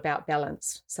it's all about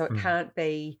balance. So it can't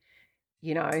be,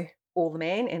 all the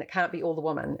man and it can't be all the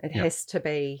woman. It has to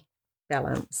be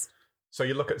balance. So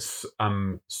you look at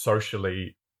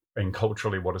socially and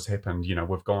culturally what has happened.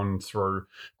 We've gone through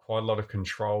quite a lot of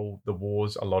control, the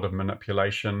wars, a lot of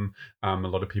manipulation, a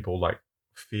lot of people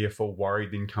fearful,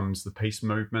 worried. Then comes the peace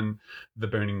movement, the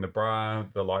burning the bra,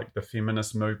 the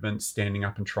feminist movement, standing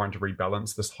up and trying to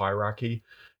rebalance this hierarchy.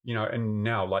 And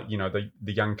now, the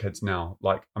young kids now,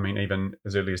 even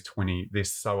as early as 20, they're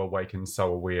so awake and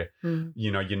so aware.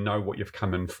 You know what you've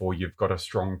come in for. You've got a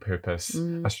strong purpose,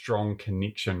 a strong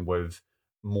connection with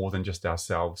more than just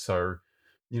ourselves. So,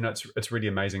 it's really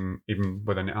amazing, even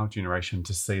within our generation,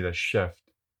 to see this shift,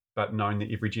 but knowing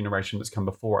that every generation that's come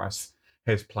before us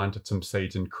has planted some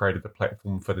seeds and created the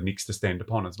platform for the next to stand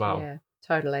upon as well. Yeah,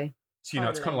 totally. So,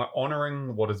 it's kind of like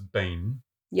honouring what has been,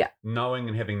 knowing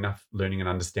and having enough learning and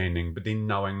understanding, but then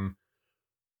knowing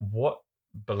what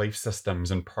belief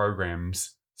systems and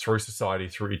programs through society,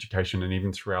 through education, and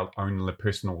even through our own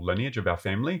personal lineage of our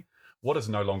family, what is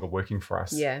no longer working for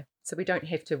us. Yeah. So we don't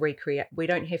have to recreate. We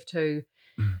don't have to,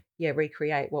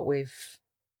 recreate what we've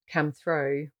come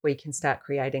through. We can start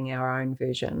creating our own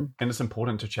version. And it's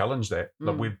important to challenge that.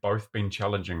 Like we've both been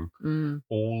challenging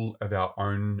all of our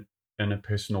own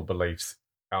interpersonal beliefs,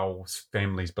 our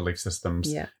family's belief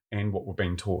systems, and what we're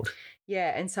being taught.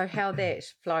 Yeah. And so how that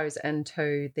flows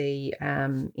into the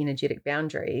energetic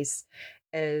boundaries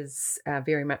is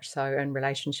very much so in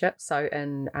relationships. So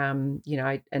in,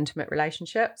 intimate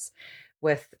relationships,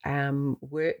 with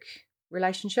work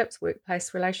relationships,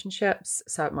 workplace relationships.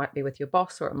 So it might be with your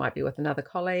boss or it might be with another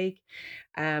colleague.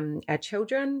 Our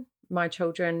children, my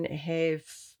children have,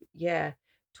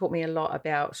 taught me a lot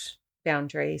about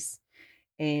boundaries.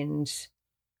 And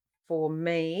for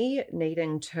me,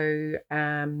 needing to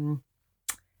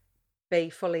be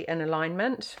fully in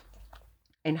alignment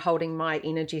and holding my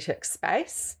energetic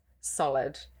space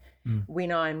solid.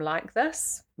 When I'm like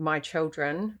this, my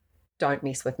children don't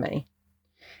mess with me.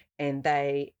 And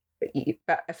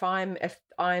but if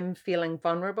I'm feeling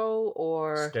vulnerable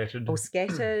or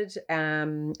scattered,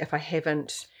 if I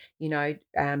haven't,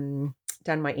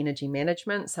 done my energy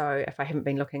management, so if I haven't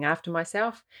been looking after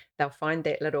myself, they'll find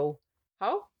that little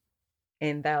hole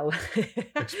and they'll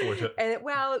exploit it.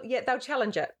 And they'll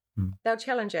challenge it. They'll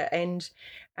challenge it. And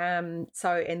and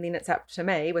then it's up to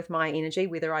me with my energy,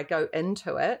 whether I go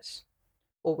into it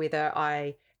or whether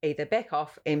I either back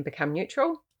off and become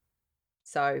neutral.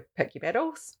 So pick your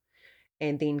battles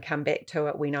and then come back to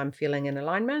it when I'm feeling in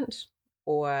alignment.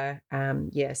 Or,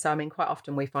 so I mean, quite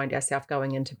often we find ourselves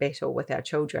going into battle with our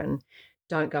children.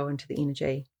 Don't go into the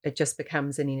energy. It just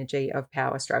becomes an energy of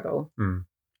power struggle.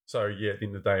 So, at the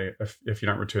end of the day, if you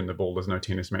don't return the ball, there's no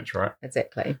tennis match, right?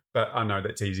 Exactly. But I know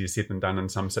that's easier said than done in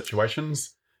some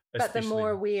situations. But the more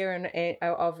aware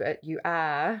of it you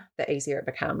are, the easier it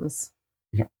becomes.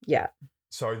 Yeah.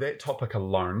 So that topic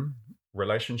alone,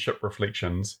 relationship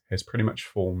reflections, has pretty much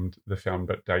formed the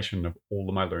foundation of all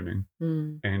of my learning.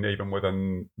 And even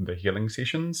within the healing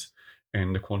sessions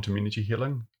and the quantum energy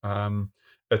healing,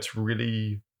 it's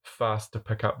really fast to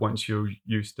pick up once you're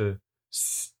used to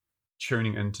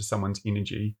tuning into someone's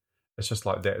energy. It's just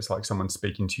like that. It's like someone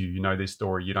speaking to you. You know their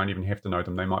story. You don't even have to know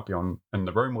them. They might be in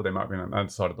the room or they might be on the other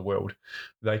side of the world.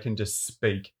 They can just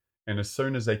speak. And as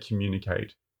soon as they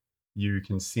communicate, you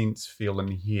can sense, feel,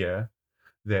 and hear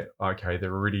that, okay,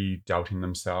 they're already doubting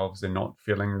themselves. They're not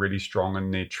feeling really strong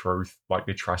in their truth, like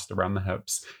their trust around the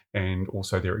hips, and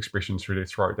also their expression through their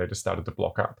throat. They just started to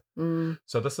block up.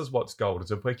 So this is what's gold, is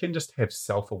if we can just have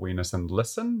self-awareness and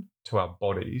listen to our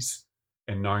bodies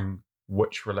and knowing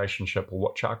which relationship or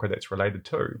what chakra that's related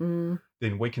to,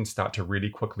 then we can start to really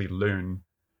quickly learn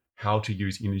how to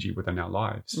use energy within our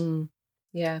lives.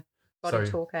 Body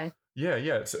talk, eh? Yeah,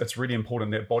 it's really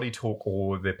important, that body talk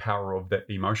or the power of that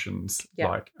emotions,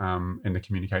 and the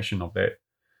communication of that.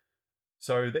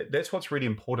 So that's what's really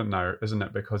important though, isn't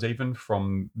it? Because even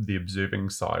from the observing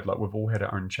side, like we've all had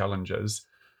our own challenges,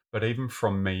 but even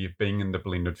from me being in the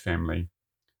blended family,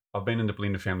 I've been in the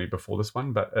blended family before this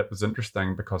one, but it was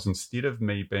interesting because instead of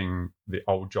me being the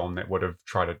old John that would have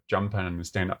tried to jump in and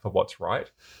stand up for what's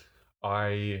right,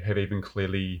 I have even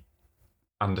clearly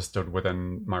understood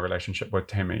within my relationship with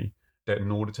Tammy that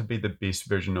in order to be the best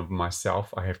version of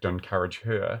myself, I have to encourage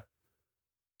her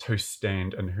to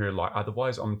stand in her light.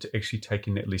 Otherwise, I'm actually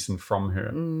taking that lesson from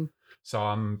her. So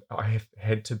I have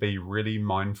had to be really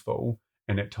mindful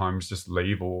and at times just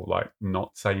leave or like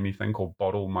not say anything or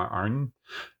bottle my own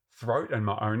throat and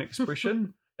my own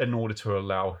expression in order to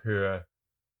allow her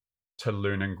to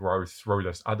learn and grow through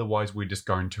this. Otherwise, we're just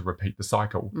going to repeat the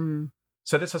cycle.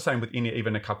 So that's the same with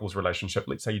even a couple's relationship.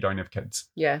 Let's say you don't have kids.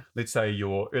 Yeah. Let's say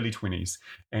you're early 20s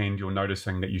and you're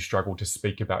noticing that you struggle to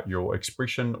speak about your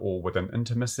expression or within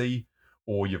intimacy,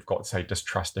 or you've got, say,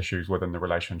 distrust issues within the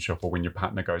relationship, or when your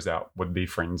partner goes out with their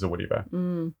friends or whatever.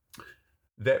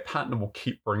 That partner will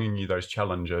keep bringing you those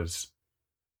challenges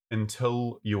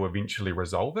until you eventually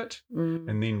resolve it.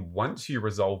 And then once you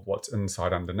resolve what's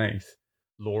inside underneath,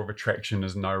 law of attraction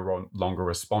is no longer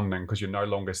responding because you're no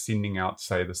longer sending out,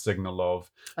 say, the signal of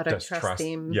I don't distrust, trust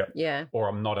him. or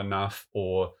I'm not enough,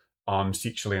 or I'm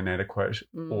sexually inadequate,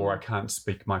 or I can't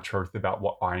speak my truth about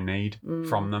what I need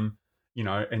from them,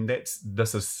 and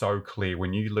this is so clear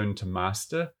when you learn to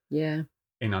master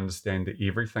and understand that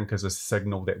everything is a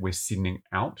signal that we're sending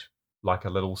out like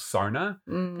a little sonar,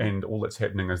 and all that's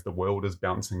happening is the world is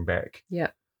bouncing back.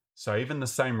 So even the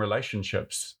same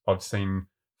relationships, I've seen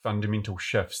fundamental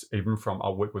shifts. Even from,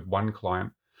 I'll work with one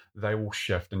client, they will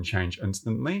shift and change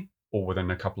instantly or within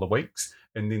a couple of weeks,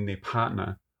 and then their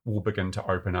partner will begin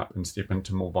to open up and step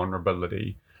into more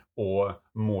vulnerability or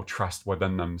more trust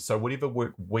within them. So whatever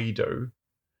work we do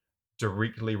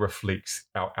directly reflects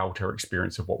our outer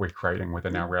experience of what we're creating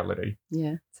within our reality.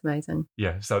 Yeah, it's amazing.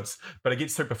 Yeah, but it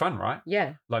gets super fun, right?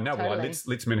 Yeah, like now totally. We're like,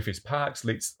 let's manifest parks,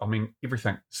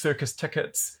 everything, circus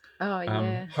tickets,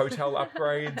 hotel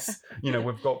upgrades.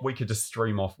 We could just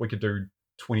stream off. We could do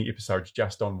 20 episodes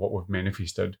just on what we've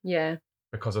manifested. Yeah,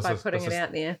 because by putting it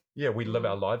out there. Yeah, we live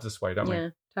our lives this way, don't we? Yeah,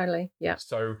 totally. Yeah.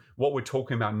 So what we're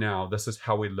talking about now, this is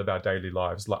how we live our daily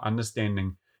lives, like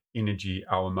understanding energy,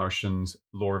 our emotions,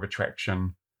 law of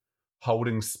attraction,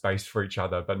 holding space for each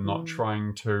other, but not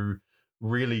trying to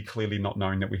really clearly not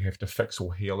knowing that we have to fix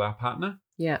or heal our partner.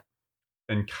 Yeah.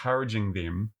 Encouraging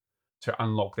them to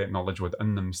unlock that knowledge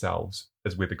within themselves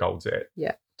is where the gold's at.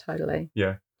 Yeah, totally.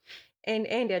 Yeah. And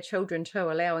our children too,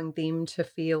 allowing them to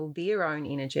feel their own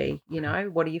energy.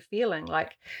 What are you feeling?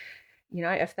 Like,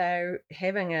 if they're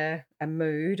having a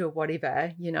mood or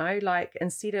whatever, like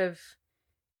instead of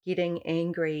getting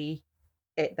angry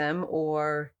at them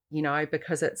or,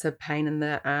 because it's a pain in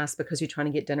the ass because you're trying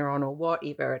to get dinner on or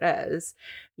whatever it is,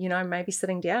 maybe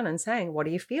sitting down and saying, what are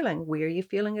you feeling? Where are you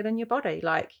feeling it in your body?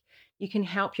 Like you can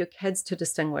help your kids to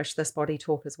distinguish this body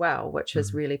talk as well, which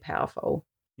is really powerful.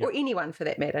 Yep. Or anyone for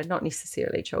that matter, not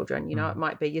necessarily children. It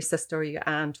might be your sister or your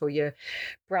aunt or your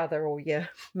brother or your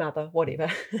mother,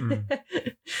 whatever.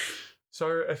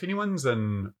 So if anyone's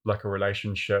in like a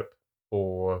relationship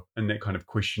or in that kind of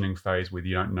questioning phase where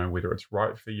you don't know whether it's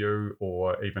right for you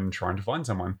or even trying to find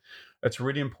someone, it's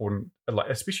really important, like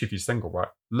especially if you're single, right?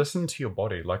 Listen to your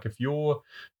body. Like if you're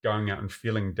going out and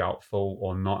feeling doubtful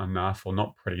or not enough or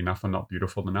not pretty enough or not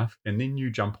beautiful enough, and then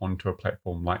you jump onto a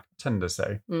platform like Tinder,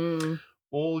 say,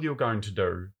 all you're going to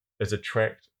do is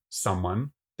attract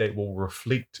someone that will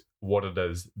reflect what it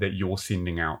is that you're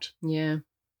sending out. Yeah.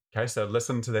 Okay, so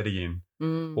listen to that again.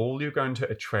 All you're going to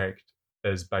attract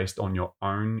is based on your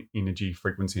own energy,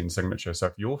 frequency, and signature. So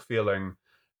if you're feeling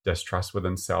distrust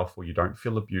within self, or you don't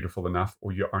feel beautiful enough,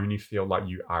 or you only feel like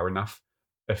you are enough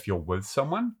if you're with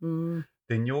someone,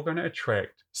 then you're going to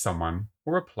attract someone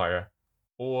or a player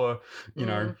or,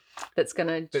 that's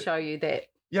going to show you that.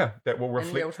 Yeah, that will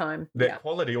reflect in real time. That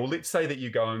quality. Or let's say that you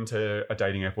go into a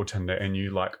dating app or Tinder and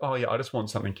you like, oh yeah, I just want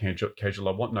something casual.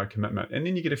 I want no commitment. And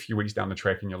then you get a few weeks down the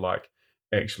track and you're like,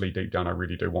 actually deep down, I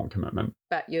really do want commitment.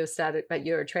 But you're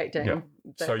attracting. Yeah.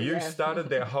 So you started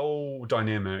that whole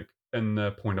dynamic in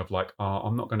the point of like, oh,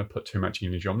 I'm not going to put too much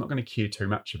energy. I'm not going to care too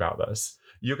much about this.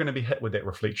 You're going to be hit with that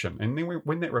reflection. And then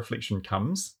when that reflection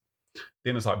comes,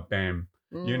 then it's like, bam.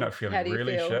 You're not feeling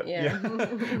really shit. Yeah.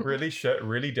 Really shit,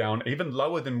 really down, even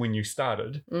lower than when you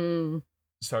started.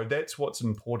 So that's what's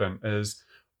important is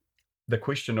the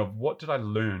question of what did I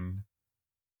learn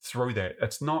through that?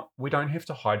 It's not, we don't have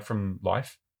to hide from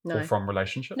life or from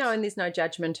relationships. No, and there's no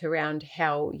judgment around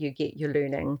how you get your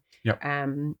learning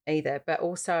either. But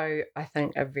also I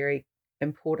think a very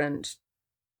important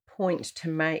point to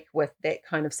make with that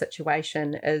kind of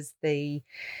situation is the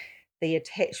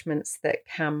attachments that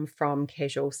come from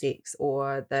casual sex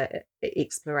or the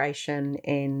exploration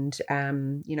and,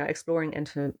 exploring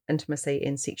intimacy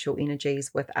and sexual energies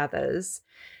with others,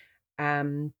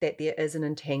 that there is an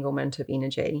entanglement of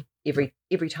energy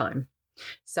every time.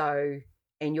 So,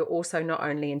 and you're also not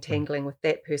only entangling with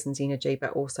that person's energy,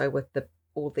 but also with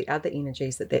all the other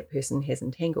energies that person has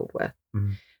entangled with.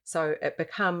 So it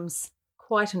becomes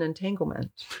quite an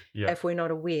entanglement if we're not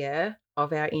aware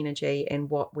of our energy and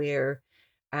what we're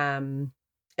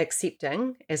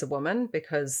accepting as a woman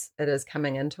because it is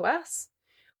coming into us,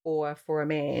 or for a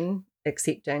man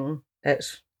accepting it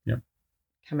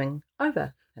coming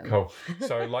over him. Cool.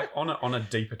 So like on a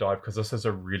deeper dive, because this is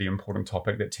a really important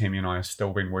topic that Tammy and I have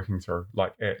still been working through,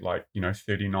 like at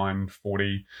 39,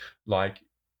 40,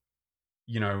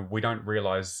 we don't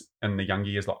realize in the younger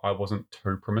years, like I wasn't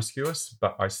too promiscuous,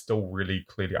 but I still really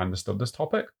clearly understood this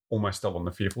topic, almost still on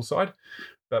the fearful side.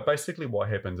 But basically what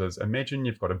happens is imagine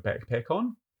you've got a backpack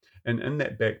on, and in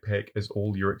that backpack is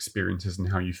all your experiences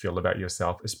and how you feel about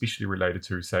yourself, especially related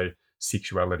to, say,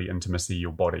 sexuality, intimacy,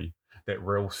 your body, that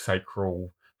real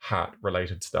sacral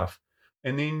heart-related stuff.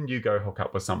 And then you go hook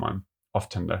up with someone off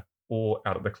Tinder or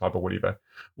out at the club or whatever.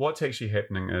 What's actually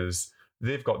happening is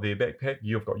they've got their backpack,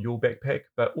 you've got your backpack,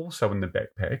 but also in the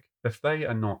backpack, if they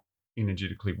are not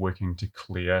energetically working to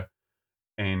clear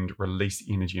and release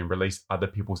energy and release other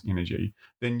people's energy,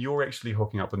 then you're actually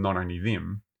hooking up with not only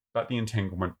them, but the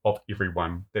entanglement of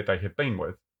everyone that they have been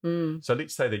with. So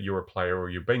let's say that you're a player or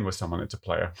you've been with someone that's a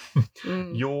player.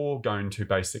 You're going to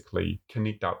basically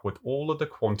connect up with all of the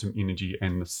quantum energy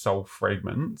and the soul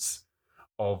fragments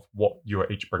of what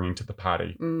you're each bringing to the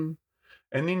party. And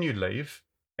then you leave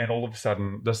And all of a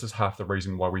sudden, this is half the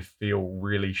reason why we feel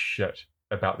really shit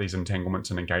about these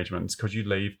entanglements and engagements, because you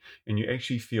leave and you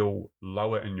actually feel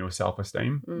lower in your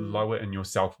self-esteem, lower in your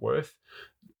self-worth,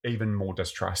 even more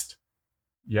distrust.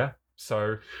 Yeah.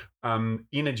 So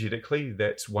energetically,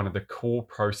 that's one of the core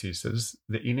processes,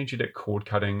 the energetic cord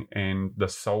cutting and the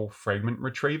soul fragment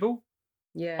retrieval.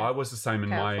 Yeah. I was the same in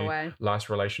my last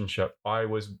relationship. I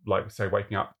was like, say,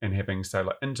 waking up and having, say,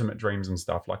 like intimate dreams and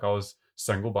stuff. Like I was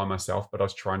single by myself, but I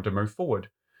was trying to move forward.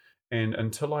 And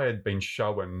until I had been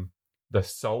shown the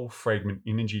soul fragment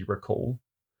energy recall,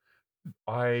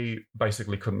 I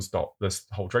basically couldn't stop this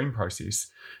whole dream process.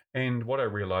 And what I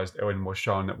realized and was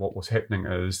shown that what was happening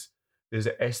is there's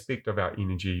an aspect of our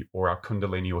energy or our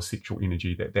kundalini or sexual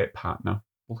energy that partner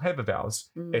will have of ours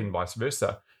and vice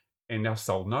versa. And our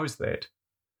soul knows that.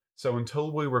 So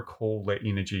until we recall that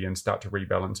energy and start to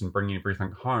rebalance and bring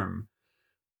everything home,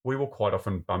 we will quite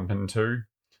often bump into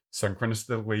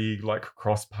synchronistically, like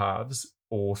cross paths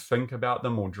or think about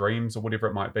them or dreams or whatever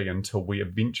it might be until we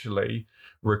eventually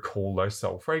recall those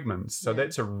soul fragments. So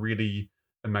that's a really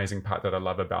amazing part that I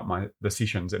love about the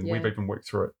sessions, and we've even worked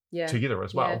through it together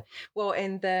as well. Well,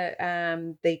 and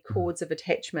the cords of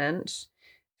attachment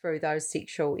through those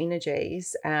sexual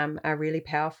energies are really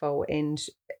powerful, and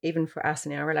even for us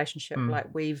in our relationship, like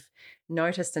we've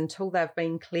noticed until they've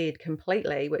been cleared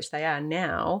completely, which they are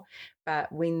now,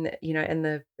 but when in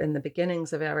the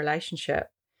beginnings of our relationship,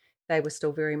 they were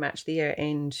still very much there,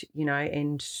 and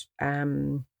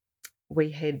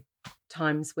we had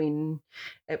times when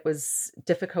it was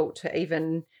difficult to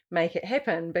even make it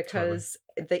happen because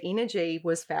the energy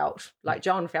was felt. Like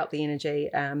John felt the energy.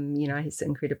 He's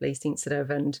incredibly sensitive,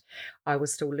 and I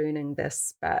was still learning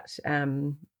this, but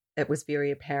it was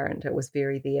very apparent. It was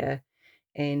very there.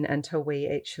 And until we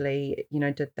actually,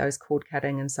 did those cord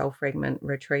cutting and soul fragment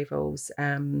retrievals,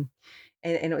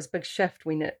 and it was a big shift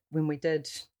when we did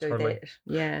do that.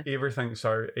 Yeah. Everything.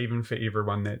 So even for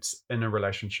everyone that's in a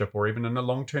relationship or even in a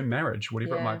long-term marriage,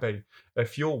 whatever it might be,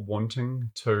 if you're wanting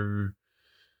to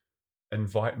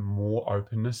invite more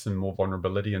openness and more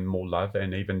vulnerability and more love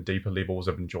and even deeper levels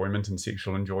of enjoyment and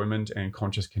sexual enjoyment and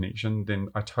conscious connection, then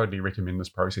I totally recommend this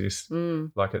process.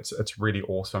 Like it's really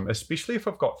awesome, especially if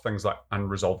I've got things like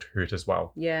unresolved hurt as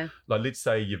well. Yeah. Like let's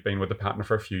say you've been with a partner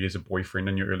for a few years, a boyfriend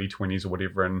in your early 20s or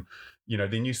whatever, and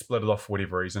then you split it off for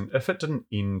whatever reason. If it didn't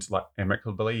end like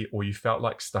amicably or you felt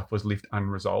like stuff was left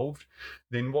unresolved,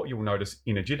 then what you'll notice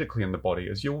energetically in the body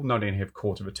is you'll not only have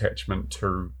cords of attachment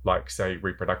to, like, say,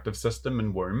 reproductive system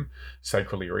and womb,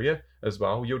 sacral area as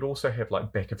well. You'd also have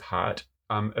like back of heart.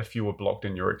 If you were blocked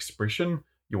in your expression,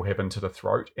 you'll have into the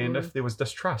throat. And if there was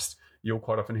distrust, you'll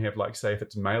quite often have, like, say, if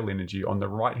it's male energy on the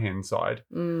right-hand side,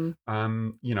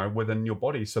 within your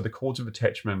body. So the cords of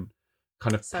attachment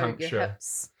kind of puncture. Your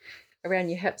hips, around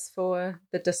your hips for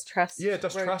the distrust. Yeah,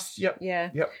 distrust. Root.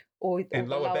 Yep. Or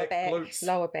lower back, glutes.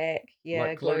 Lower back,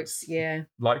 like glutes. Yeah.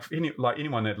 Like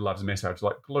anyone that loves massage,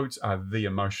 like glutes are the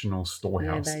emotional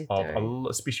storehouse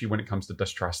especially when it comes to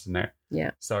distrust and that.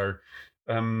 Yeah. So,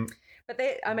 but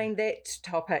that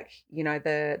topic,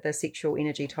 the sexual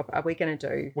energy topic, are we going to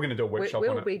do? We're going to do a workshop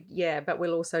on it. But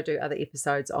we'll also do other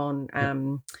episodes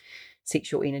on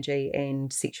sexual energy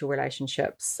and sexual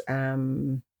relationships.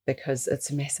 Because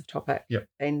it's a massive topic. Yep.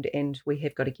 And we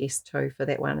have got a guest too for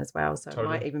that one as well. So It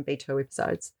might even be 2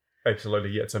 episodes.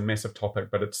 Absolutely. Yeah, it's a massive topic,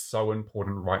 but it's so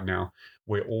important right now.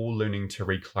 We're all learning to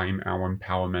reclaim our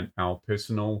empowerment, our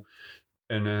personal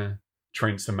inner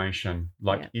transformation.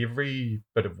 Like every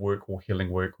bit of work or healing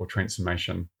work or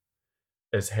transformation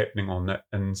is happening on the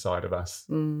inside of us.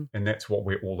 And that's what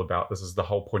we're all about. This is the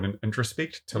whole point in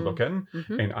Introspect, to look in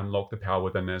and unlock the power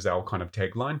within, is our kind of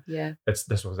tagline. Yeah.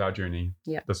 This was our journey.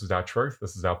 Yeah. This is our truth.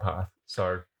 This is our path.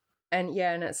 So and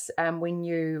it's when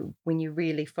you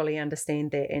really fully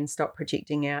understand that and stop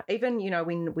projecting out, even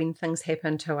when things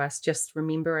happen to us, just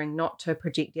remembering not to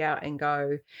project out and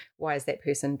go, why is that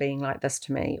person being like this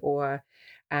to me? Or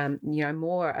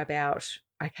more about,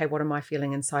 okay, what am I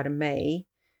feeling inside of me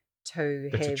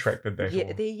that's attracted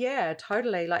that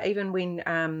totally. Like even when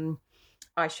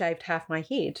I shaved half my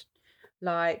head,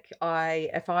 like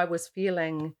if I was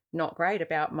feeling not great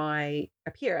about my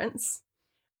appearance,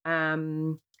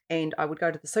 and I would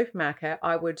go to the supermarket,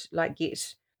 I would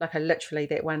get, I literally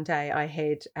that one day I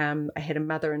had a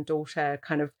mother and daughter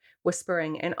kind of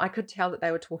whispering, and I could tell that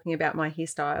they were talking about my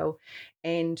hairstyle,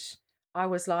 and I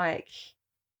was like,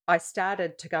 I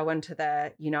started to go into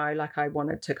the, I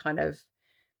wanted to kind of,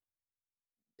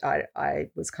 I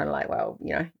was kind of like, well,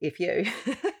 F you.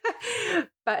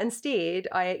 But instead,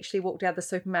 I actually walked out of the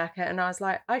supermarket and I was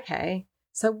like, okay,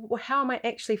 so how am I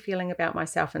actually feeling about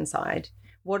myself inside?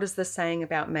 what is this saying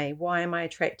about me? Why am I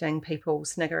attracting people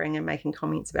sniggering and making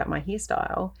comments about my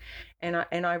hairstyle? And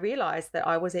I realized that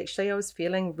I was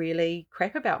feeling really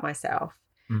crap about myself.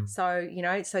 So,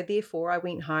 so therefore I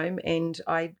went home and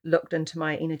I looked into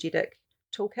my energetic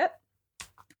toolkit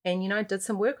and, did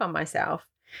some work on myself.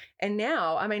 And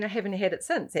now, I haven't had it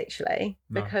since, actually,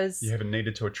 because you haven't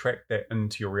needed to attract that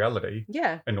into your reality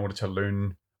in order to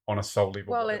learn on a soul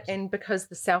level. Well, and because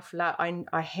the self-love,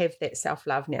 I have that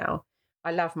self-love now.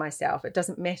 I love myself. It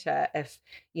doesn't matter if,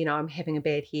 I'm having a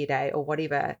bad hair day or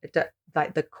whatever.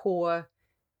 Like the core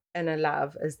inner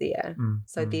love is there.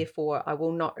 So therefore, I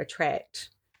will not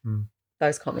attract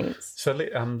those comments. So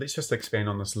let's just expand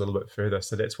on this a little bit further.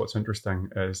 So that's what's interesting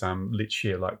is let's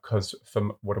share, because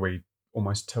from what are we,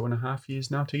 almost 2.5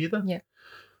 years now together? Yeah.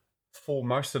 For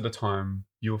most of the time,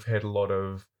 you've had a lot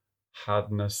of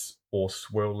hardness or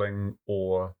swirling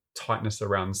or tightness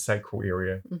around sacral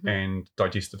area and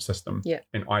digestive system. Yeah.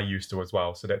 And I used to as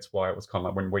well. So that's why it was kind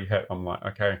of like when we hit, I'm like,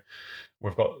 okay,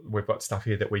 we've got stuff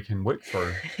here that we can work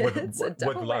through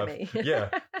with love. Yeah.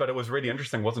 But it was really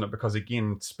interesting, wasn't it? Because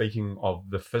again, speaking of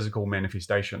the physical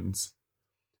manifestations,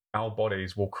 our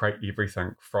bodies will create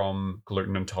everything from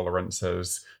gluten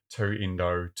intolerances to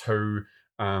endo to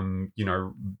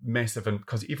massive,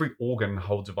 because every organ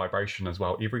holds a vibration as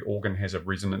well. Every organ has a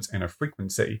resonance and a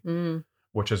frequency,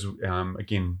 which is,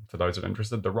 again, for those that are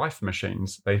interested, the Rife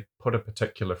machines, they put a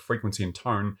particular frequency and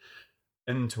tone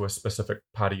into a specific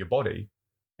part of your body,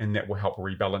 and that will help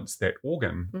rebalance that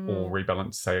organ or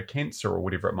rebalance, say, a cancer or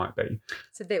whatever it might be.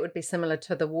 So that would be similar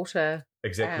to the water.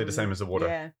 Exactly the same as the water.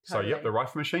 Yeah, totally. So, the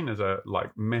Rife machine is a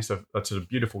massive, it's a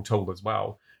beautiful tool as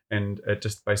well. And it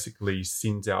just basically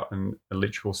sends out an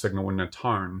electrical signal and a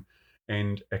tone,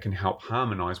 and it can help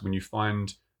harmonize. When you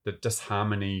find the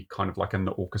disharmony kind of like in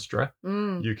the orchestra,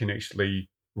 you can actually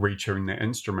retune that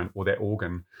instrument or that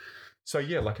organ. So,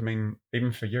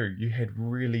 even for you, you had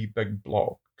really big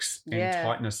blocks and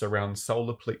tightness around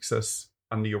solar plexus,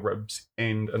 under your ribs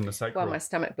and in the sacral. Well, my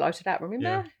stomach bloated up, remember?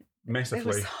 Yeah, massively. It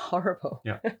was horrible.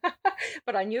 Yeah.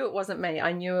 But I knew it wasn't me.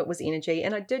 I knew it was energy.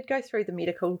 And I did go through the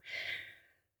medical,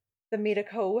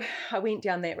 I went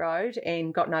down that road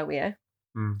and got nowhere,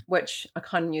 which I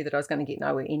kind of knew that I was going to get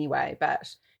nowhere anyway.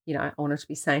 But, I wanted to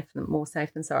be more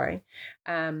safe than sorry.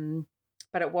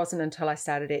 But it wasn't until I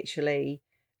started actually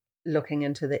looking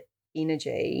into the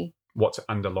energy, what's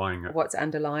underlying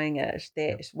it,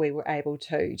 that we were able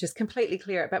to just completely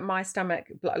clear it. But my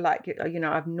stomach,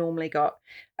 I've normally got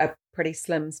a pretty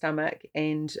slim stomach,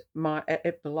 and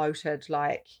it bloated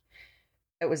like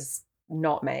it was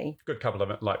not me. Good couple of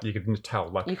it, you could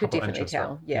tell, you could definitely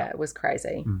tell. Yeah, it was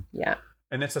crazy. Yeah.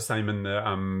 And that's the same in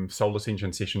the soul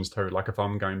ascension sessions too. Like if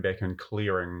I'm going back and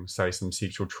clearing, say, some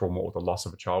sexual trauma or the loss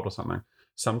of a child or something,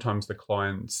 sometimes the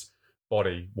client's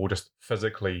body will just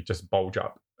physically just bulge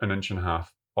up 1.5 inches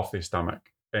off their stomach.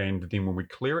 And then when we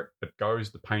clear it, it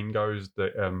goes, the pain goes,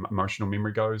 the emotional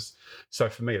memory goes. So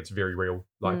for me, it's very real.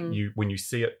 When you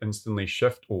see it instantly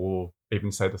shift, or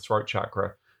even say the throat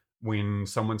chakra, when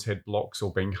someone's had blocks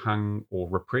or been hung or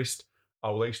repressed,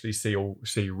 I'll actually see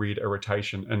red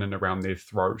irritation in and around their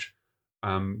throat,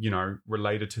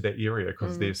 related to that area,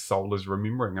 because their soul is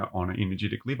remembering it on an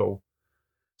energetic level.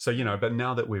 So, but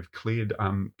now that we've cleared,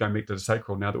 going back to the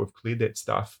sacral, now that we've cleared that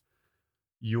stuff,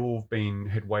 you've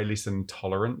had way less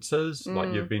intolerances.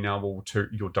 You've been able to,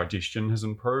 your digestion has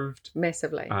improved.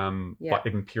 Massively.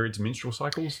 Even periods, menstrual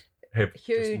cycles have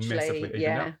hugely, just massively evened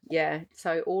out. Yeah.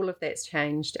 So all of that's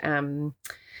changed.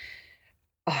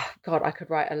 Oh God, I could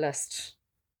write a list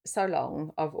so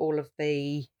long of all of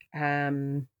the.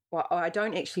 I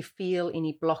don't actually feel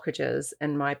any blockages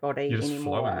in my body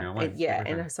anymore.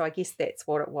 And so I guess that's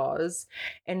what it was.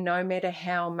 And no matter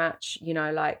how much,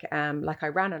 I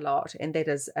run a lot, and that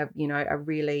is a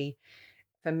really,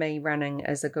 for me, running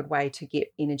is a good way to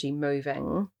get energy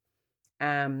moving.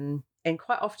 And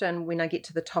quite often when I get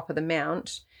to the top of the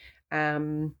mount,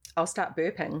 I'll start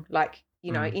burping.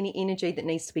 Any energy that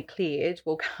needs to be cleared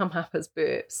will come up as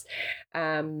burps,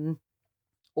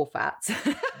 or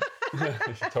farts.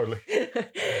 Totally.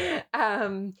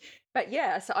 But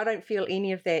yeah, so I don't feel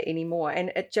any of that anymore,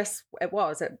 and it just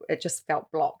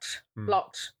felt blocked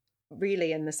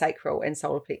really in the sacral and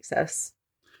solar plexus.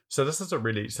 So this is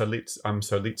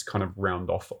let's kind of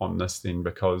round off on this then,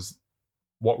 because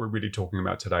what we're really talking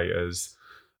about today is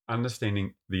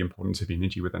understanding the importance of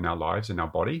energy within our lives and our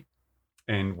body.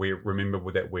 And remember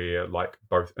that we're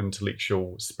both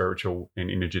intellectual, spiritual,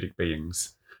 and energetic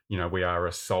beings. We are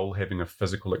a soul having a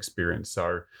physical experience.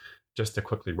 So just to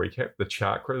quickly recap, the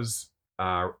chakras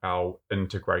are our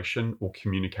integration or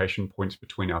communication points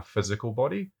between our physical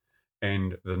body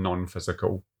and the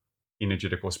non-physical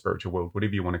energetic or spiritual world,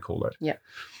 whatever you want to call it. Yeah.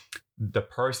 The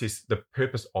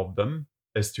purpose of them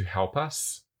is to help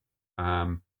us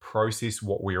process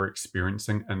what we are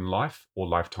experiencing in life or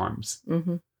lifetimes.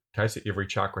 Mm-hmm. Okay, so every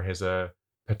chakra has a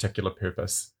particular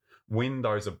purpose. When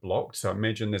those are blocked, so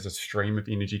imagine there's a stream of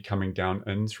energy coming down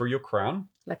in through your crown.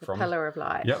 Like a pillar of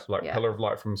light. Yep, pillar of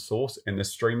light from source, and the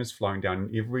stream is flowing down,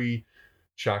 and every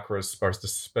chakra is supposed to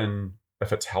spin,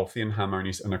 if it's healthy and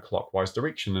harmonious, in a clockwise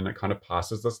direction, and it kind of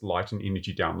passes this light and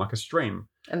energy down like a stream.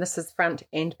 And this is front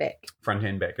and back. Front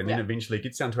and back. And then eventually it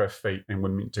gets down to our feet, and we're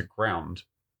meant to ground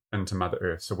into Mother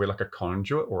Earth. So we're like a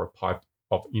conduit or a pipe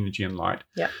of energy and light.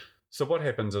 Yeah. So what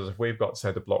happens is if we've got,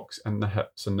 say, the blocks in the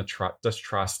hips and the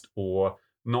distrust or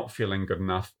not feeling good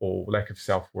enough or lack of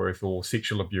self-worth or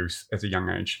sexual abuse as a young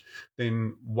age,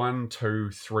 then 1,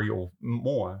 2, 3 or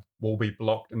more will be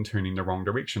blocked and turning the wrong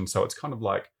direction. So it's kind of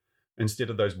like, instead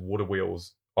of those water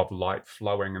wheels of light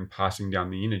flowing and passing down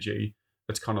the energy,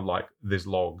 it's kind of like there's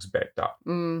logs backed up.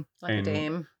 Like a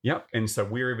dam. Yep. And so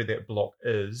wherever that block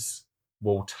is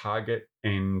will target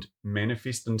and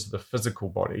manifest into the physical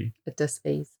body A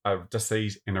dis-ease. a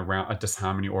disease and around a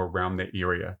disharmony or around that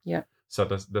area. Yeah. So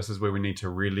this is where we need to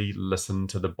really listen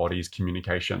to the body's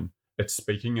communication. It's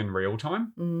speaking in real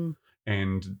time,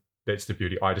 and that's the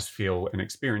beauty. I just feel and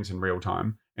experience in real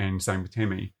time. And same with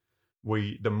Tammy.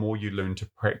 The more you learn to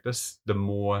practice, the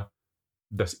more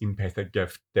this empathic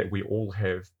gift that we all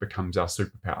have becomes our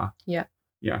superpower. Yeah.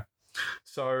 Yeah.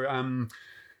 So,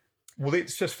 well,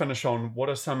 let's just finish on what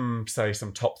are some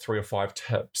top 3 or 5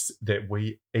 tips that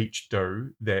we each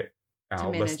do that our to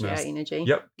manage listeners our energy.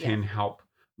 Can help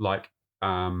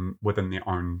within their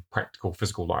own practical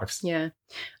physical lives. Yeah.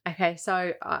 Okay.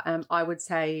 So I would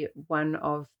say one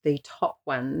of the top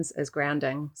ones is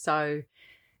grounding. So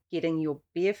getting your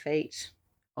bare feet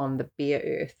on the bare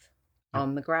earth,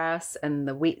 on the grass and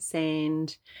the wet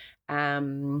sand,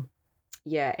 and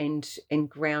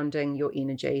grounding your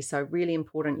energy. So really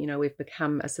important. We've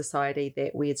become a society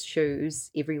that wears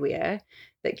shoes everywhere,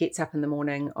 that gets up in the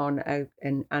morning on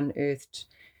an unearthed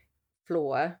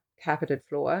floor, carpeted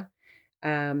floor,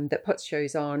 that puts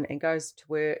shoes on and goes to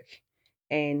work.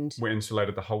 And we're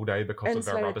insulated the whole day because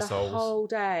of our rubber soles. The whole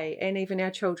day, and even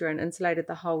our children insulated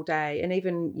the whole day. And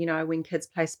even when kids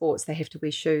play sports, they have to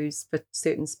wear shoes for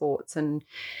certain sports, and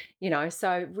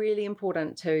so really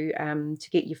important to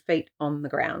get your feet on the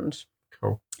ground.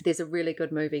 Cool. There's a really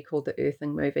good movie called The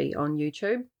Earthing Movie on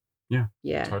YouTube.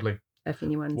 Yeah, totally. If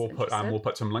anyone's interested. We'll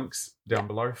put some links down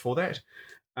below for that.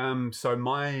 So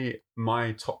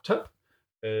my top tip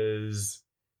is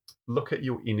look at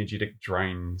your energetic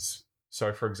drains.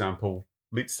 So, for example,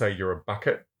 let's say you're a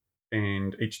bucket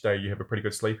and each day you have a pretty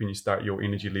good sleep and you start your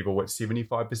energy level at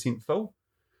 75% full.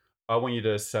 I want you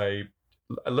to say,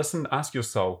 listen, ask your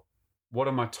soul, what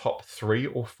are my top 3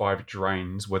 or 5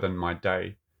 drains within my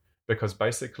day? Because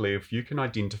basically, if you can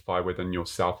identify within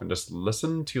yourself and just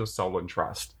listen to your soul and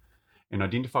trust and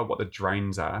identify what the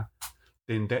drains are,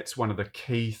 then that's one of the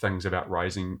key things about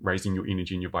raising your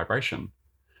energy and your vibration,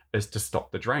 is to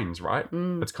stop the drains, right?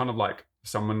 It's kind of like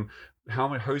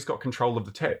who's got control of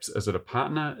the taps? Is it a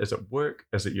partner? Is it work?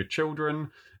 Is it your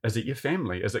children? Is it your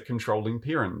family? Is it controlling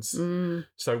parents?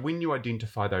 So when you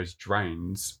identify those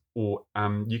drains, or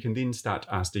you can then start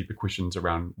to ask deeper questions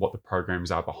around what the programs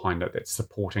are behind it that's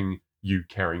supporting you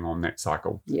carrying on that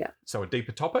cycle. Yeah. So a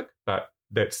deeper topic, but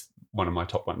that's one of my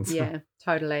top ones. Yeah,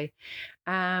 totally.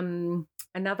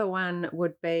 Another one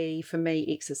would be, for me,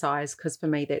 exercise, because for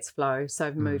me that's flow.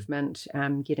 So movement,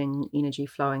 getting energy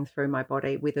flowing through my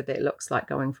body, whether that looks like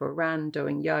going for a run,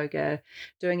 doing yoga,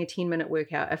 doing a 10-minute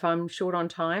workout. If I'm short on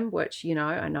time, which,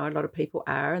 I know a lot of people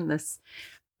are in this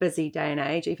busy day and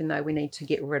age, even though we need to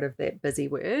get rid of that busy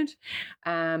word.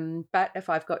 But if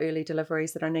I've got early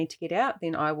deliveries that I need to get out,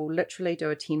 then I will literally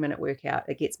do a 10-minute workout.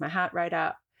 It gets my heart rate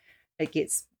up. It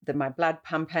gets my blood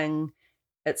pumping.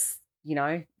 It's,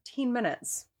 10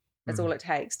 minutes is all it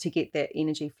takes to get that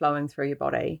energy flowing through your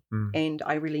body. And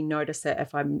I really notice it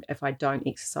if I don't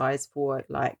exercise for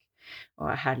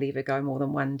I hardly ever go more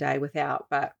than one day without,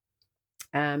 but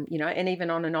and even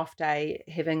on an off day,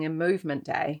 having a movement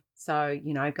day. So,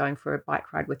 going for a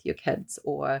bike ride with your kids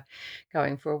or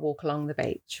going for a walk along the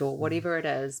beach or whatever it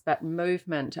is. But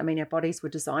movement, our bodies were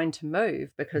designed to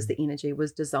move because the energy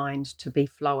was designed to be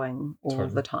flowing all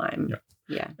the time.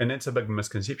 Yeah. And that's a big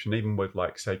misconception, even with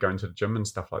say going to the gym and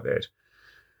stuff like that.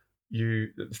 You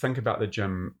think about the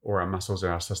gym or our muscles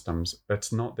or our systems.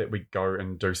 It's not that we go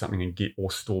and do something and get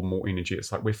or store more energy.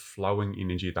 It's like we're flowing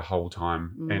energy the whole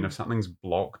time. And if something's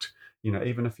blocked,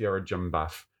 even if you're a gym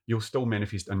buff, you'll still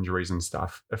manifest injuries and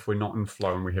stuff if we're not in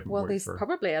flow and we haven't Well, worked there's through.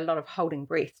 probably a lot of holding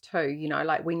breath too,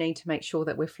 like we need to make sure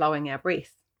that we're flowing our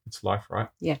breath. It's life, right?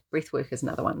 Yeah, breath work is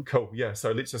another one. Cool. Yeah.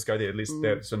 So let's just go there.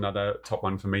 That's another top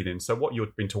one for me then. So what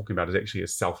you've been talking about is actually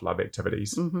self-love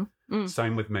activities.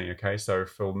 Same with me. Okay. So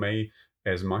for me,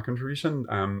 as my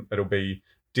contribution, it'll be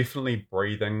definitely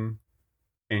breathing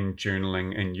and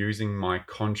journaling and using my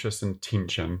conscious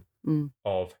intention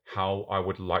of how I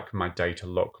would like my day to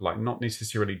look, like not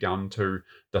necessarily down to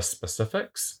the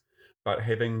specifics, but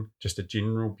having just a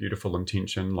general beautiful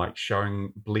intention, like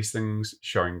showing blessings,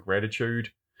 showing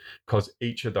gratitude, because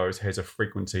each of those has a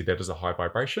frequency that is a high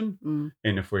vibration.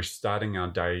 And if we're starting our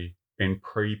day and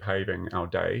pre-paving our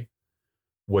day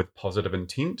with positive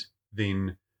intent,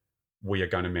 then we are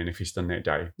going to manifest in that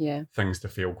day things to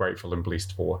feel grateful and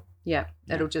blessed for. Yeah,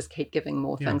 it'll just keep giving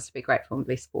more things to be grateful and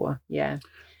blessed for. Yeah.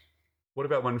 What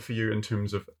about one for you in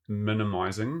terms of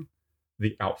minimizing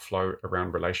the outflow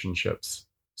around relationships?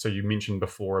 So you mentioned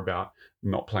before about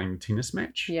not playing the tennis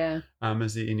match. Yeah.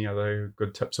 Is there any other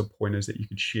good tips or pointers that you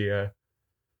could share?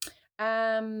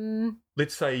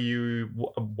 Let's say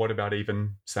what about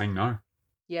even saying no?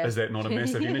 Yeah. Is that not a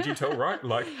massive energy tool, right?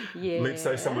 Like, let's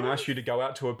say someone asks you to go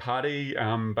out to a party,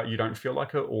 but you don't feel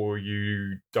like it, or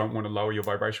you don't want to lower your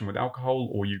vibration with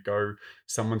alcohol, or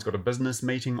someone's got a business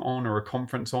meeting on or a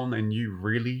conference on, and you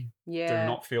really do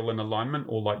not feel in alignment,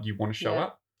 or like you want to show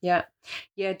up. Yeah,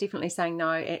 definitely saying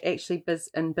no. Actually,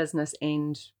 in business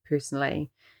and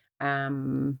personally,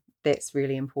 that's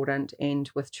really important, and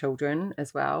with children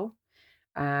as well.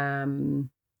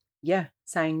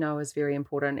 Saying no is very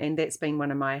important, and that's been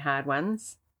one of my hard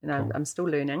ones, and cool. I'm still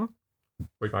learning.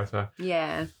 We both are.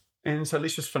 Yeah. And so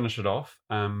let's just finish it off.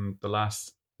 The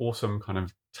last awesome kind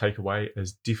of takeaway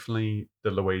is definitely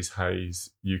the Louise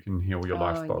Hay's You Can Heal Your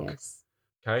Life book. Yes.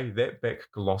 Okay, that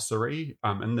back glossary,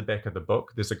 in the back of the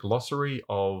book, there's a glossary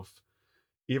of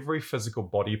every physical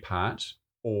body part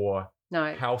or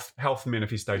health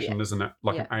manifestation, isn't it?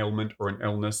 Like an ailment or an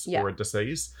illness or a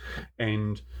disease.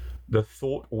 And the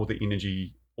thought or the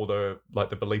energy or the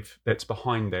belief that's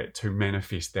behind that to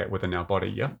manifest that within our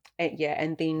body,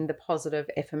 and then the positive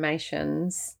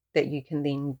affirmations that you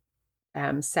can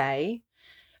then say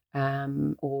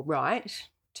or write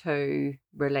to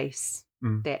release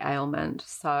that ailment.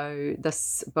 So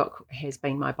this book has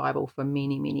been my Bible for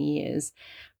many, many years,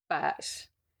 but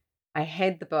I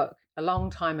had the book a long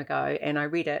time ago and I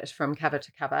read it from cover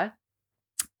to cover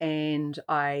and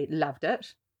I loved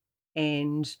it.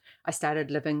 And I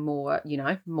started living more,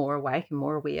 more awake and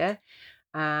more aware.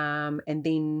 And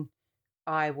then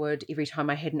I would, every time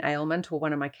I had an ailment or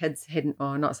one of my kids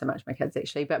not so much my kids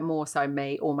actually, but more so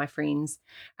me or my friends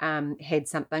had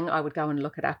something, I would go and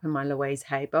look it up in my Louise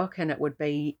Hay book, and it would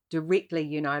be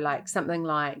directly, like something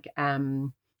like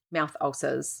mouth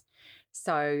ulcers.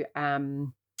 So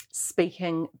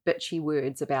speaking bitchy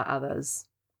words about others.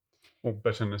 Or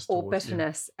bitterness. So,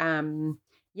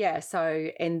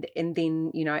 and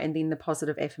then, and then the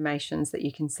positive affirmations that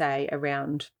you can say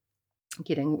around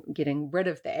getting rid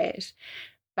of that.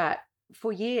 But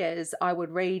for years I would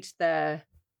read the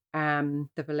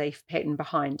belief pattern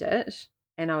behind it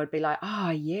and I would be like, oh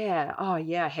yeah, I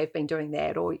have been doing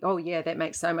that, or oh yeah, that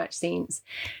makes so much sense.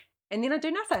 And then I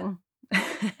do nothing.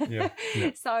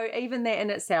 So even that in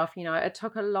itself, it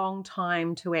took a long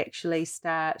time to actually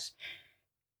start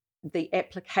the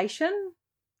application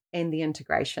and the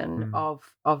integration of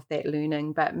that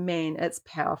learning. But man, it's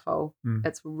powerful.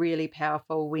 It's really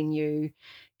powerful when you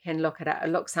can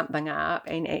look something up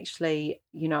and actually,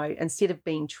 instead of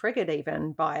being triggered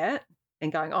even by it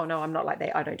and going, oh no, I'm not like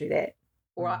that, I don't do that,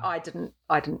 or I didn't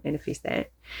manifest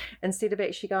that, instead of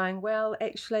actually going, well,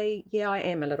 actually, yeah, I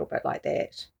am a little bit like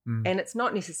that. And it's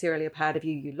not necessarily a part of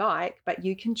you like, but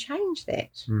you can change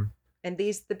that. And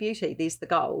there's the beauty, there's the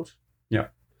gold. Yeah.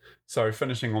 So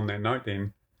finishing on that note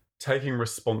then, taking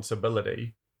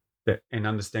responsibility and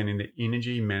understanding the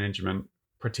energy management,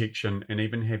 protection, and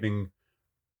even having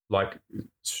like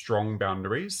strong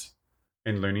boundaries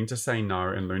and learning to say no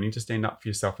and learning to stand up for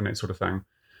yourself and that sort of thing.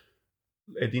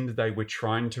 At the end of the day, we're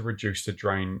trying to reduce the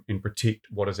drain and protect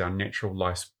what is our natural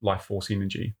life force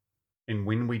energy. And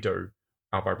when we do,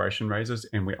 our vibration raises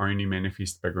and we only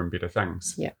manifest bigger and better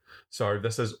things. Yeah. So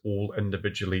this is all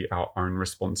individually our own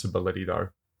responsibility though.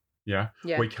 Yeah.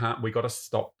 We got to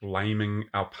stop blaming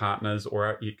our partners or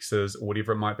our exes or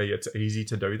whatever it might be. It's easy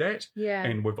to do that. Yeah.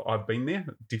 And I've been there,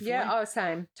 definitely. Yeah,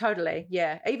 same. Totally.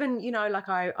 Yeah. Even, like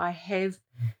I have,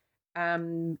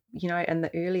 in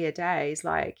the earlier days,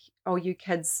 like, oh, you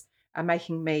kids are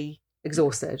making me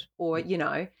exhausted, or,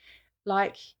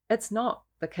 like it's not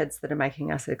the kids that are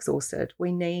making us exhausted.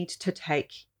 We need to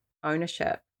take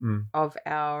ownership. of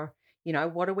our,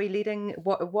 what are we letting,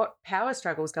 what power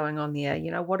struggles going on there?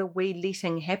 What are we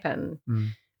letting happen?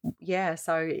 Yeah.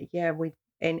 So yeah,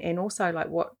 and also like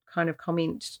what kind of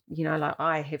comment, like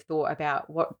I have thought about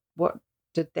what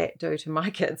did that do to my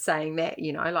kids saying that,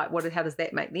 like how does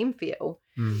that make them feel?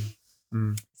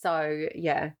 So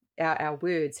yeah, our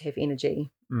words have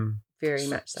energy, very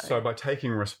much so. So by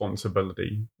taking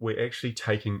responsibility, we're actually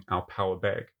taking our power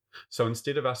back. So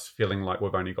instead of us feeling like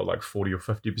we've only got like 40 or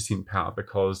 50% power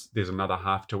because there's another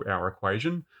half to our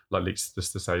equation, like let's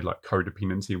just to say like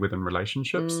codependency within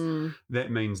relationships,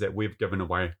 that means that we've given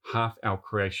away half our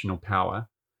creational power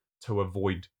to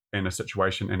avoid in a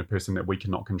situation and a person that we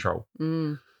cannot control.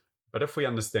 But if we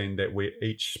understand that we're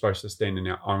each supposed to stand in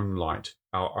our own light,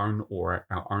 our own aura,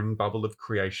 our own bubble of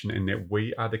creation, and that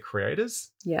we are the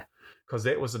creators. Yeah. Because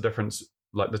that was the difference,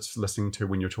 like that's listening to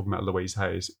when you're talking about Louise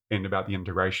Hayes and about the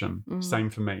integration. Same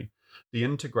for me. The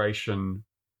integration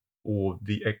or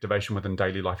the activation within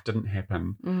daily life didn't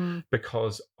happen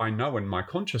because I know in my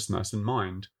consciousness and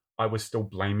mind, I was still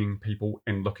blaming people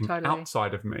and looking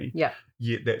outside of me. Yeah.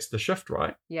 Yet that's the shift,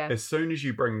 right? Yeah. As soon as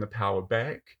you bring the power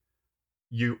back,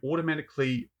 you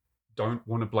automatically don't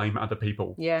want to blame other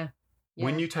people. Yeah.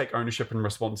 When you take ownership and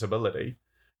responsibility,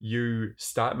 you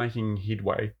start making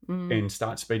headway and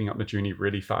start speeding up the journey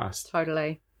really fast.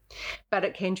 Totally. But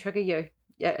it can trigger you.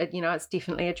 Yeah, it's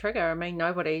definitely a trigger. I mean,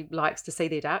 nobody likes to see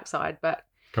their dark side, but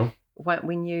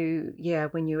when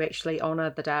you actually honor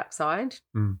the dark side,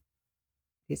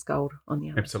 there's gold on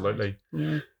the other Absolutely. side.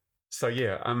 Yeah. So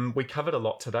we covered a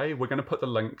lot today. We're going to put the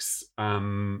links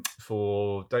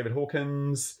for David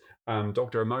Hawkins,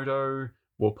 Dr. Emoto.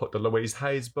 We'll put the Louise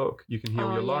Hayes book, You Can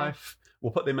Heal Your Life.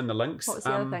 We'll put them in the links. What was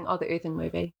the other thing? Oh, the Earthing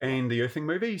movie. And the Earthing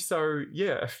movie. So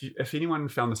yeah, if anyone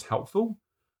found this helpful,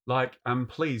 like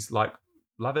please like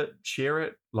love it, share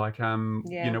it. Like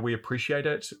we appreciate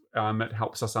it. It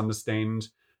helps us understand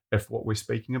if what we're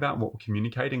speaking about, what we're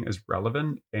communicating is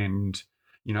relevant. And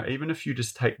even if you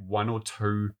just take one or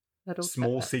two little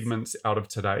small segments out of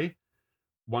today,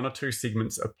 one or two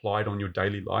segments applied on your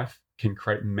daily life can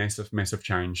create massive, massive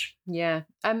change. Yeah.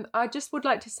 I just would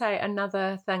like to say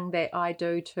another thing that I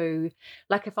do too,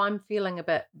 like if I'm feeling a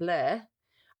bit bleh,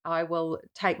 I will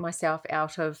take myself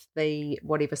out of the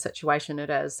whatever situation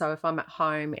it is. So if I'm at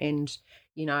home and,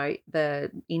 the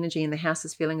energy in the house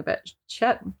is feeling a bit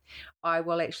shit, I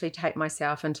will actually take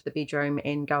myself into the bedroom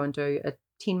and go and do a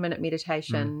 10-minute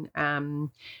meditation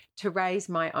to raise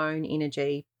my own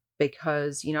energy.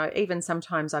 Because, even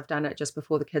sometimes I've done it just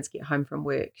before the kids get home from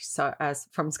work,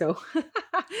 from school,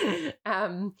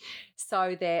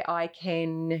 so that I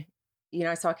can,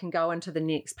 so I can go into the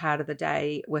next part of the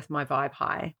day with my vibe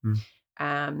high.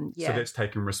 So that's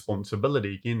taking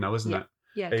responsibility again, though, isn't it?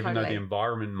 Yeah, Even though the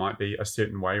environment might be a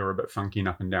certain way or a bit funky and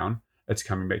up and down, it's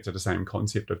coming back to the same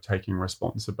concept of taking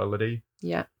responsibility.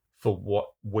 Yeah. For what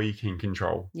we can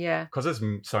control. Yeah. Because there's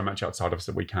so much outside of us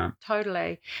that we can't.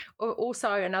 Totally.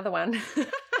 Also, another one,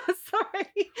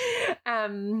 sorry,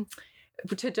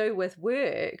 to do with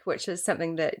work, which is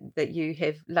something that you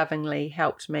have lovingly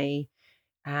helped me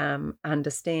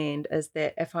understand, is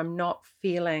that if I'm not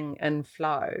feeling in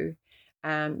flow,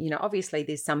 obviously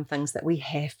there's some things that we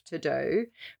have to do,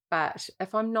 but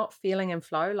if I'm not feeling in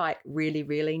flow, like really,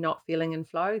 really not feeling in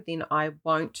flow, then I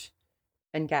won't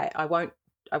engage. I'll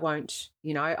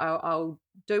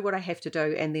do what I have to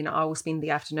do, and then I will spend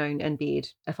the afternoon in bed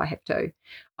if I have to.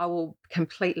 I will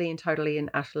completely and totally and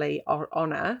utterly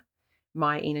honor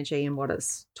my energy and what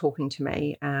is talking to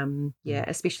me.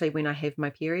 Especially when I have my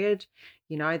period.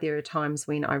 There are times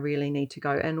when I really need to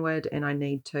go inward and I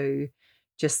need to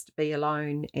just be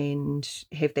alone and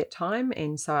have that time.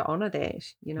 And so I honor that.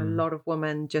 A lot of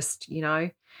women just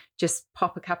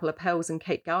pop a couple of pills and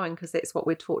keep going because that's what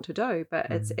we're taught to do.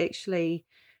 But it's actually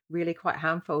really quite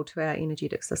harmful to our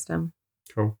energetic system.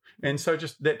 Cool. And so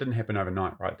just that didn't happen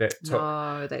overnight, right? That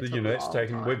took, that's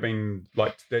taken, we've been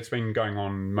like, that's been going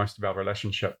on most of our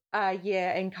relationship.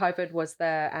 And COVID was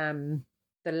the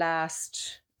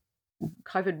last,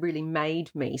 COVID really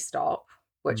made me stop,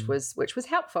 which was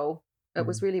helpful. It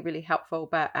was really, really helpful.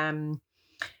 But, and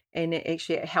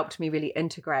it helped me really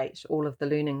integrate all of the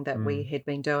learning that we had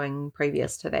been doing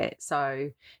previous to that.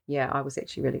 So yeah, I was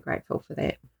actually really grateful for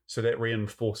that. So that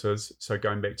reinforces, so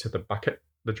going back to the bucket,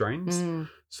 the drains.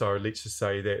 So let's just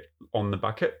say that on the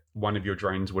bucket, one of your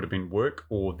drains would have been work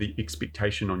or the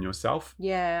expectation on yourself.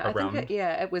 Yeah, I think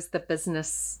it was the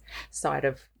business side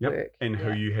of work. And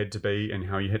who you had to be and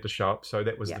how you had to show up. So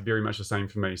that was very much the same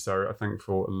for me. So I think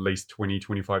for at least 20,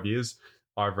 25 years,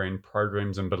 I've ran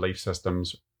programs and belief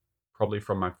systems, probably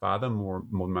from my father more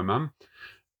than my mum,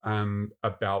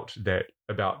 about that,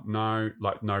 about no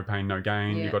pain, no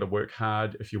gain. Yeah. You got to work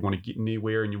hard if you want to get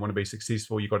anywhere and you want to be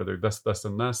successful. You got to do this, this,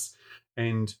 and this,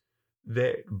 and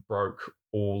that broke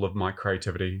all of my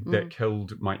creativity. That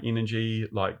killed my energy.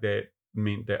 Like that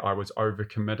meant that I was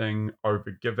overcommitting,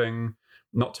 overgiving,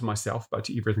 not to myself but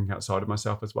to everything outside of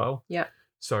myself as well. Yeah.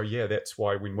 So yeah, that's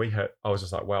why when we hit, I was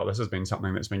just like, wow, this has been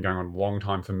something that's been going on a long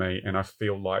time for me, and I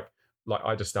feel like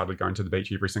I just started going to the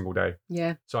beach every single day.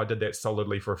 Yeah. So I did that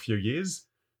solidly for a few years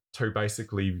to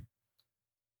basically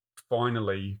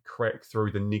finally crack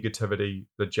through the negativity,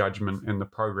 the judgment, and the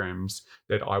programs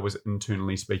that I was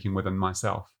internally speaking within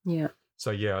myself. Yeah.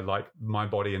 So yeah, like my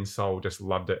body and soul just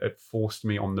loved it. It forced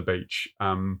me on the beach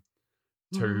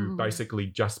to basically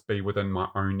just be within my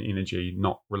own energy,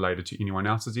 not related to anyone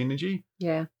else's energy.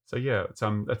 Yeah. So yeah,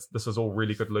 this is all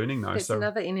really good learning though. It's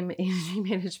another energy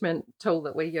management tool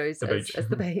that we use is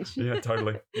the beach. Yeah,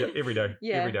 totally. Yeah, every day.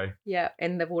 Yeah. Every day. Yeah,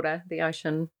 and the water, the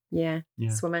ocean. Yeah.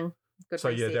 Swimming. Good so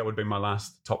reset. yeah, that would be my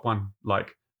last top one.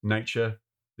 Like nature,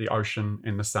 the ocean,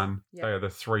 and the sun. Yeah. They are the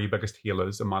three biggest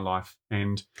healers in my life.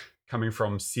 And coming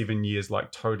from 7 years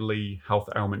like totally health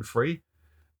ailment free,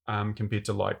 compared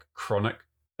to like chronic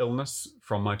illness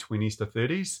from my 20s to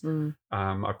 30s,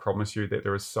 I promise you that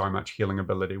there is so much healing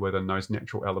ability within those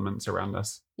natural elements around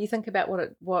us. You think about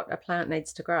what a plant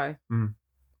needs to grow.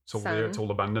 It's all there, it's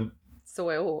all abundant.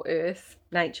 Soil, earth,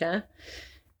 nature.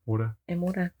 Water. And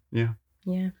water. Yeah.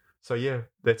 Yeah. So yeah,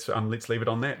 that's let's leave it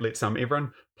on that. Let's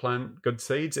everyone plant good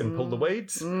seeds and pull the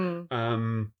weeds.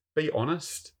 Be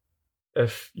honest.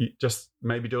 If you just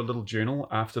maybe do a little journal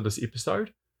after this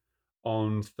episode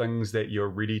on things that you're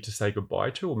ready to say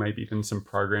goodbye to, or maybe even some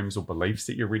programs or beliefs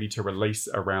that you're ready to release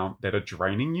around that are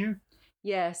draining you.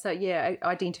 Yeah. So yeah,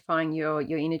 identifying your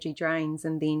energy drains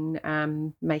and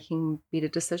then making better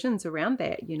decisions around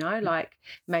that. Like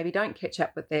maybe don't catch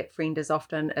up with that friend as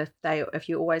often if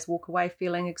you always walk away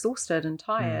feeling exhausted and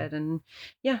tired. And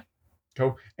yeah.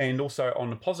 Cool. And also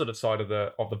on the positive side of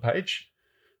the page,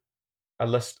 a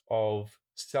list of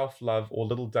self-love or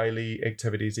little daily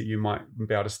activities that you might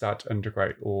be able to start to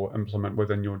integrate or implement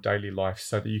within your daily life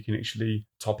so that you can actually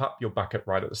top up your bucket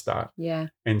right at the start. Yeah.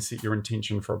 And set your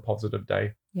intention for a positive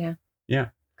day. Yeah. Yeah.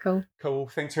 Cool.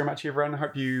 Thanks very much, everyone. I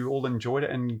hope you all enjoyed it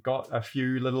and got a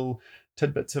few little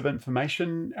tidbits of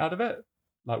information out of it.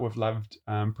 Like we've loved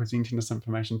presenting this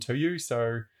information to you.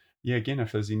 So yeah, again,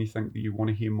 if there's anything that you want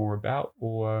to hear more about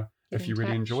or if you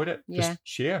really enjoyed it, just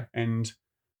share. And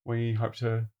we hope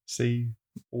to see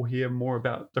or hear more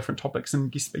about different topics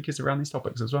and guest speakers around these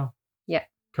topics as well. Yeah.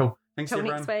 Cool. Thanks, Till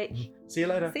everyone. next week. See you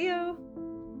later. See you.